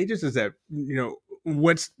early stages is that,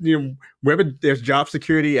 wherever there's job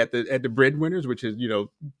security at the breadwinners, which is,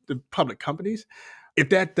 the public companies, if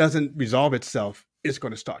that doesn't resolve itself, it's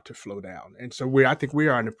going to start to flow down. And so I think we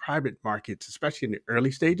are in the private markets, especially in the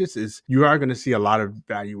early stages, is you are going to see a lot of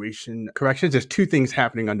valuation corrections. There's two things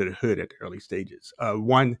happening under the hood at the early stages.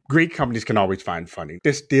 One, great companies can always find funding.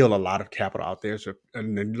 There's still a lot of capital out there. So,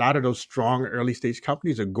 and a lot of those strong early stage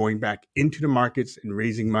companies are going back into the markets and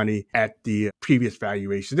raising money at the previous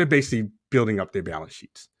valuation. They're basically building up their balance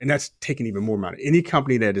sheets. And that's taking even more money. Any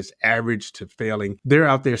company that is average to failing, they're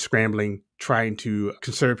out there scrambling, trying to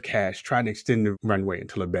conserve cash, trying to extend the runway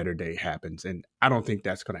until a better day happens. And I don't think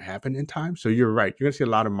that's going to happen in time. So you're right. You're going to see a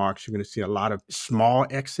lot of marks. You're going to see a lot of small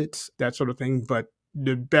exits, that sort of thing. But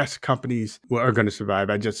the best companies are going to survive.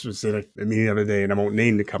 I just was at a meeting the other day, and I won't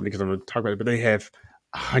name the company because I'm going to talk about it, but they have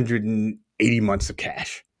 180 months of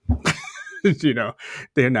cash.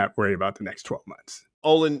 They're not worried about the next 12 months.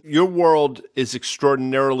 Olin, your world is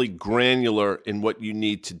extraordinarily granular in what you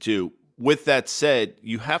need to do. With that said,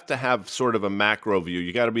 you have to have sort of a macro view.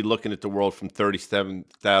 You got to be looking at the world from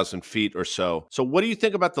 37,000 feet or so. So what do you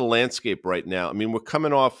think about the landscape right now? I mean, we're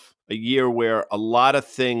coming off a year where a lot of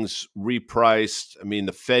things repriced. I mean,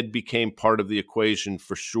 the Fed became part of the equation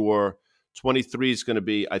for sure. 23 is going to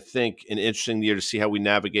be, I think, an interesting year to see how we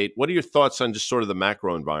navigate. What are your thoughts on just sort of the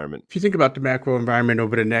macro environment? If you think about the macro environment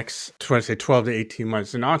over the next, 12 to 18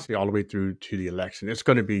 months, and honestly, all the way through to the election, it's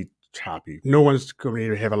going to be choppy. No one's going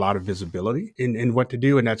to have a lot of visibility in what to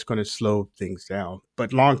do, and that's going to slow things down.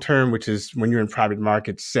 But long term, which is when you're in private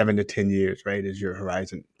markets, 7 to 10 years, right, is your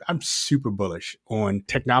horizon. I'm super bullish on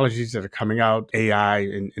technologies that are coming out, AI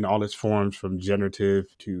in all its forms, from generative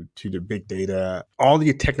to the big data. All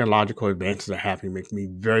the technological advances that are happening make me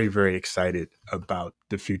very, very excited about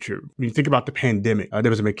the future. When you think about the pandemic, there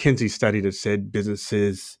was a McKinsey study that said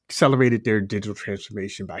businesses accelerated their digital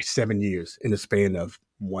transformation by 7 years in the span of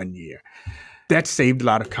 1 year. That saved a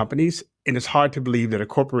lot of companies. And it's hard to believe that a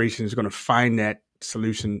corporation is going to find that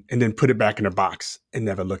solution and then put it back in a box and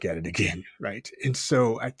never look at it again, right? And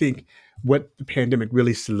so I think what the pandemic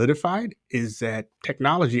really solidified is that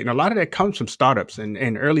technology, and a lot of that comes from startups and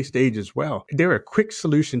early stage as well, they're a quick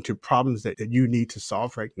solution to problems that you need to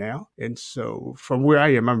solve right now. And so from where I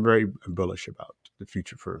am, I'm very bullish about the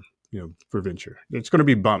future for venture. It's going to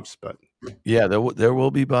be bumps, but yeah, there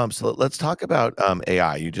will be bumps. Let's talk about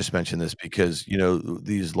AI. You just mentioned this because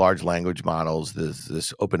these large language models,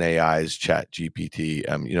 this OpenAI's ChatGPT,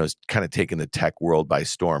 is kind of taking the tech world by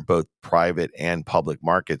storm, both private and public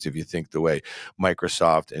markets. If you think the way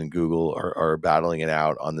Microsoft and Google are battling it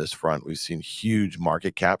out on this front, we've seen huge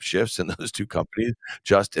market cap shifts in those two companies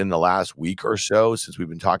just in the last week or so since we've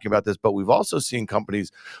been talking about this. But we've also seen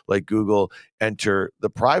companies like Google enter the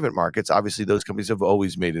private markets. Obviously, those companies have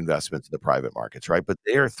always made investments in the private markets, right? But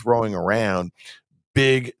they are throwing around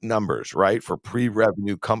big numbers, right, for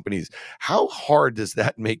pre-revenue companies. How hard does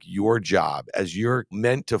that make your job as you're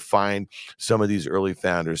meant to find some of these early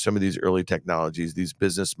founders, some of these early technologies, these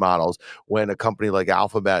business models, when a company like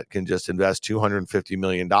Alphabet can just invest $250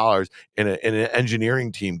 million in an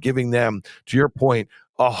engineering team, giving them, to your point,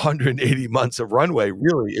 180 months of runway?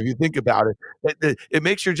 Really, if you think about it, it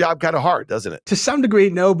makes your job kind of hard, doesn't it? To some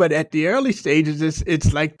degree, no, but at the early stages,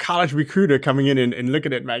 it's like college recruiter coming in and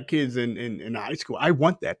looking at my kids in high school. I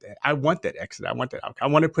want that. I want that exit. I want that outcome.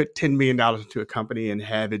 I want to put $10 million into a company and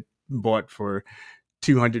have it bought for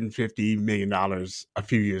 $250 million a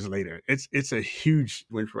few years later. It's a huge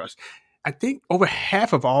win for us. I think over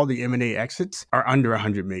half of all the M&A exits are under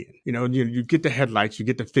 100 million. You get the headlights, you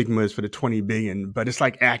get the Figmas for the 20 billion, but it's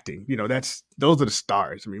like acting. Those are the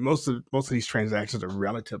stars. I mean, most of these transactions are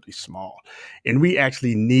relatively small, and we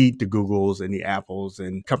actually need the Googles and the Apples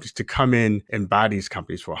and companies to come in and buy these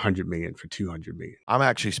companies for 100 million, for 200 million. I'm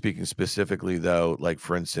actually speaking specifically, though, like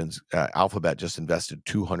for instance, Alphabet just invested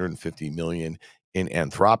 250 million in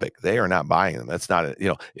Anthropic. They are not buying them. That's not,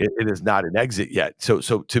 it is not an exit yet. So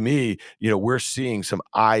to me, we're seeing some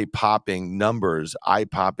eye-popping numbers,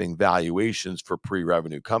 eye-popping valuations for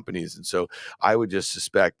pre-revenue companies. And so I would just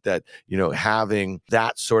suspect that, having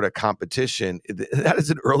that sort of competition, that is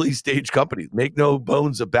an early stage company. Make no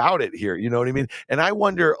bones about it here. You know what I mean? And I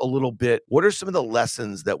wonder a little bit, what are some of the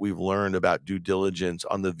lessons that we've learned about due diligence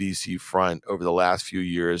on the VC front over the last few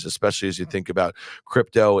years, especially as you think about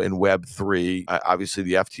crypto and Web3? Obviously,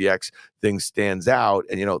 the FTX thing stands out.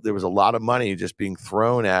 And, there was a lot of money just being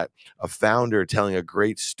thrown at a founder telling a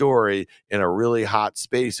great story in a really hot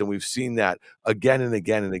space. And we've seen that again and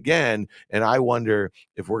again and again. And I wonder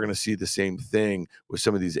if we're going to see the same thing with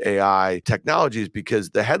some of these AI technologies,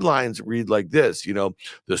 because the headlines read like this,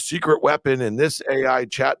 the secret weapon in this AI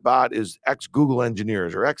chatbot is X Google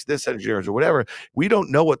engineers or X this engineers or whatever. We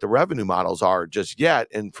don't know what the revenue models are just yet.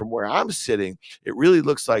 And from where I'm sitting, it really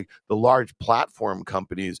looks like the large platform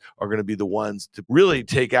companies are going to be the ones to really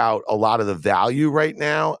take out a lot of the value right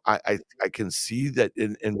now. I can see that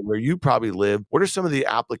in where you probably live. What are some of the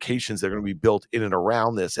applications that are going to be built in and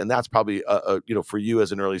around this? And that's probably, for you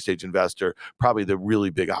as an early stage investor, probably the really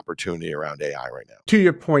big opportunity around AI right now. To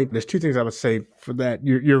your point, there's two things I would say for that.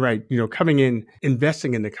 You're right. Coming in,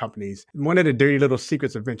 investing in the companies. One of the dirty little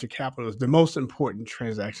secrets of venture capital is the most important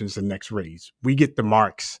transaction is the next raise. We get the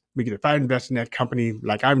marks. If I invest in that company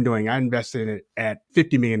like I'm doing, I invest in it at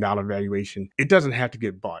 $50 million valuation. It doesn't have to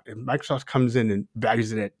get bought. If Microsoft comes in and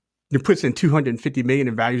values it at, puts in $250 million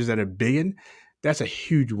and values it at $1 billion, that's a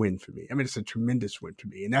huge win for me. I mean, it's a tremendous win for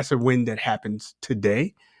me. And that's a win that happens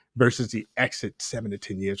today versus the exit 7 to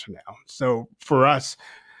 10 years from now. So for us,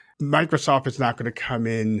 Microsoft is not going to come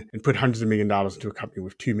in and put hundreds of $1 millions into a company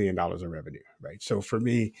with $2 million of revenue, right? So for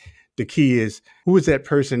me, the key is, who is that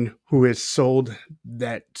person who has sold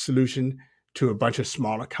that solution to a bunch of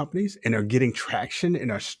smaller companies and are getting traction and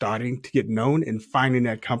are starting to get known, and finding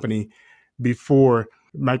that company before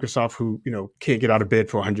Microsoft, who, can't get out of bed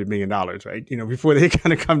for $100 million, right? Before they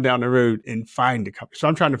kind of come down the road and find the company. So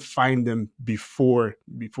I'm trying to find them before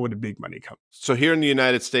the big money comes. So here in the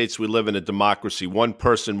United States, we live in a democracy, one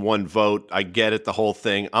person, one vote. I get it, the whole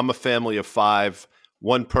thing. I'm a family of 5,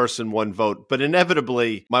 one person, one vote. But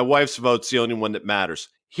inevitably, my wife's vote's the only one that matters.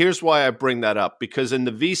 Here's why I bring that up, because in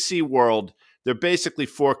the VC world, there are basically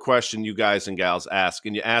 4 questions you guys and gals ask,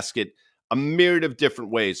 and you ask it a myriad of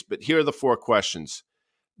different ways. But here are the 4 questions.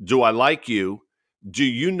 Do I like you? Do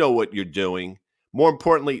you know what you're doing? More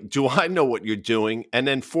importantly, do I know what you're doing? And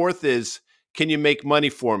then 4th is, can you make money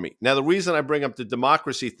for me? Now, the reason I bring up the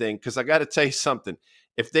democracy thing, because I got to tell you something.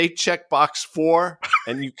 If they check box 4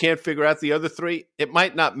 and you can't figure out the other 3, it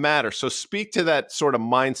might not matter. So speak to that sort of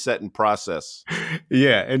mindset and process.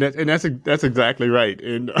 Yeah, and that's exactly right.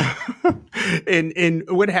 And and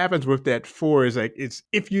what happens with that 4 is like, it's,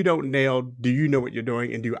 if you don't nail, do you know what you're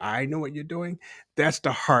doing, and do I know what you're doing? That's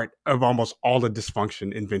the heart of almost all the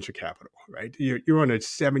dysfunction in venture capital, right? You're on a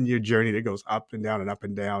 7-year journey that goes up and down and up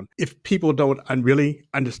and down. If people don't really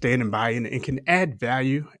understand and buy in and can add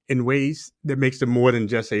value in ways that makes them more than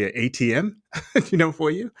just an ATM,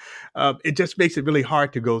 for you, it just makes it really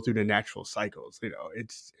hard to go through the natural cycles.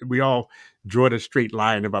 We all draw the straight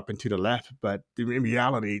line of up and to the left, but in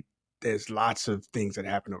reality, there's lots of things that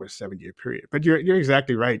happen over a 7-year period. But you're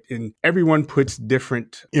exactly right. And everyone puts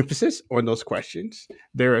different emphasis on those questions.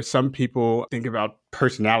 There are some people think about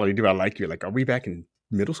personality. Do I like you? Like, are we back in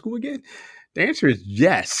middle school again? The answer is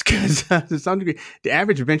yes, because to some degree, the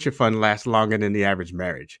average venture fund lasts longer than the average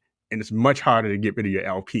marriage. And it's much harder to get rid of your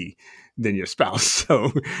LP than your spouse.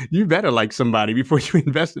 So you better like somebody before you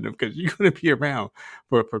invest in them, because you're going to be around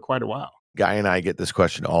for quite a while. Guy and I get this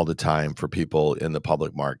question all the time for people in the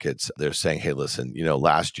public markets. They're saying, hey, listen,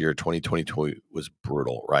 last year, 2022 was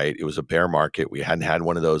brutal, right? It was a bear market. We hadn't had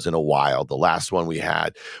one of those in a while. The last one we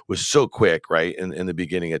had was so quick, right? In the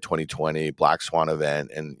beginning of 2020, Black Swan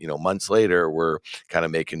event. And, months later, we're kind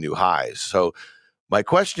of making new highs. So my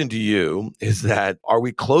question to you is that, are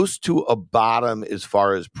we close to a bottom as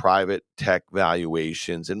far as private tech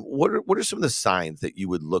valuations? And what are some of the signs that you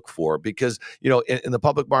would look for? Because, in the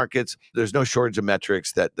public markets, there's no shortage of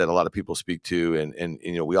metrics that a lot of people speak to. And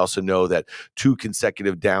we also know that 2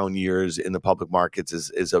 consecutive down years in the public markets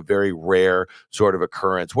is a very rare sort of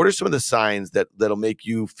occurrence. What are some of the signs that'll make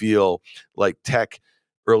you feel like tech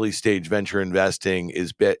early stage venture investing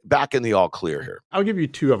is back in the all clear here? I'll give you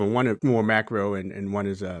 2 of them. One is more macro and one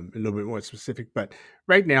is a little bit more specific. But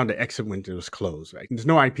right now, the exit window is closed, right? There's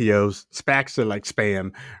no IPOs. SPACs are like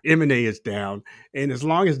spam. M&A is down. And as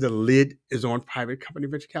long as the lid is on private company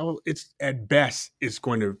venture capital, it's at best, it's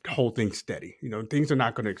going to hold things steady. Things are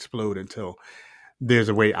not going to explode until there's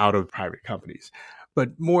a way out of private companies.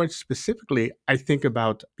 But more specifically, I think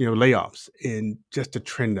about, layoffs and just the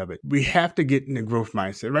trend of it. We have to get in the growth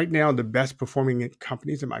mindset. Right now, the best performing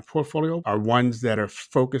companies in my portfolio are ones that are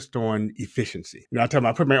focused on efficiency. I tell them,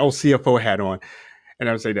 I put my old CFO hat on, and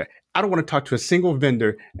I would say that I don't want to talk to a single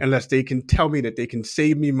vendor unless they can tell me that they can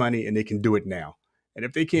save me money and they can do it now. And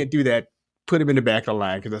if they can't do that, put them in the back of the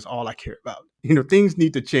line, because that's all I care about. Things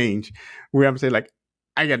need to change where I'm saying, like,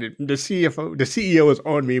 I got it. The CEO is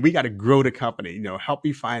on me. We got to grow the company, help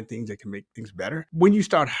me find things that can make things better. When you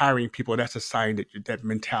start hiring people, that's a sign that that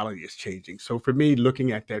mentality is changing. So for me,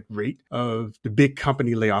 looking at that rate of the big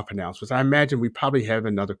company layoff announcements, I imagine we probably have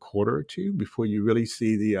another quarter or two before you really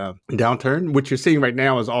see the downturn. What you're seeing right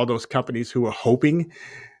now is all those companies who are hoping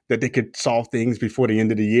that they could solve things before the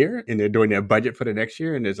end of the year, and they're doing their budget for the next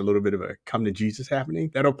year, and there's a little bit of a come to Jesus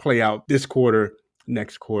happening. That'll play out this quarter,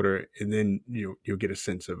 next quarter, and then you'll get a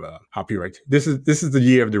sense of how people are. This is the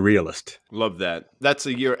year of the realist. Love that. That's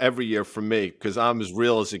a year every year for me, because I'm as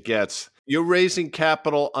real as it gets. You're raising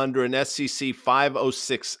capital under an SEC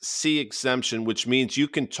 506C exemption, which means you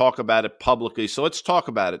can talk about it publicly. So let's talk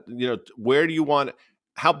about it. Where do you want?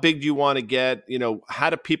 How big do you want to get? How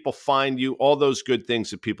do people find you? All those good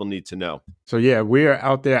things that people need to know. So yeah, we're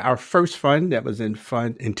out there. Our first fund that was in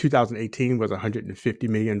 2018 was $150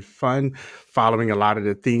 million fund, following a lot of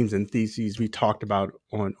the themes and theses we talked about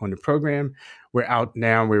on the program. We're out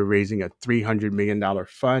now. We're raising a $300 million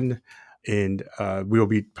fund, and we'll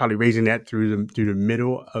be probably raising that through the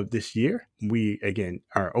middle of this year. We again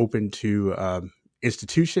are open to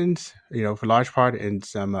institutions, for large part, and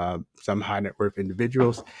some high net worth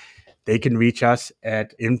individuals. They can reach us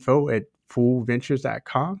at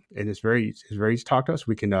info@foolventures.com, and it's very easy to talk to us.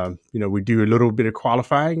 We can, we do a little bit of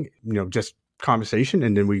qualifying, just conversation,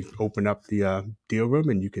 and then we open up the deal room,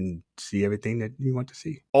 and you can see everything that you want to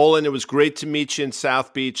see. Olin, it was great to meet you in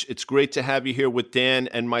South Beach. It's great to have you here with Dan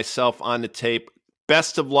and myself on the tape.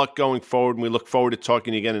 Best of luck going forward, and we look forward to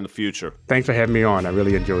talking again in the future. Thanks for having me on. I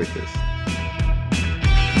really enjoyed this.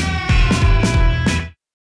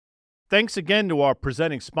 Thanks again to our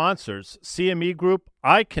presenting sponsors, CME Group,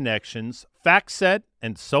 iConnections, FactSet,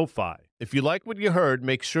 and SoFi. If you like what you heard,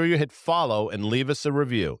 make sure you hit follow and leave us a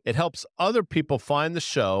review. It helps other people find the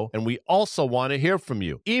show, and we also want to hear from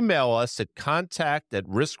you. Email us at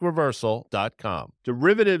contact@riskreversal.com.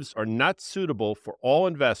 Derivatives are not suitable for all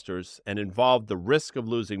investors and involve the risk of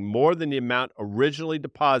losing more than the amount originally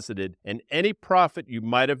deposited and any profit you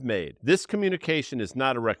might have made. This communication is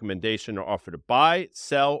not a recommendation or offer to buy,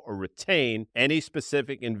 sell, or retain any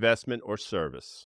specific investment or service.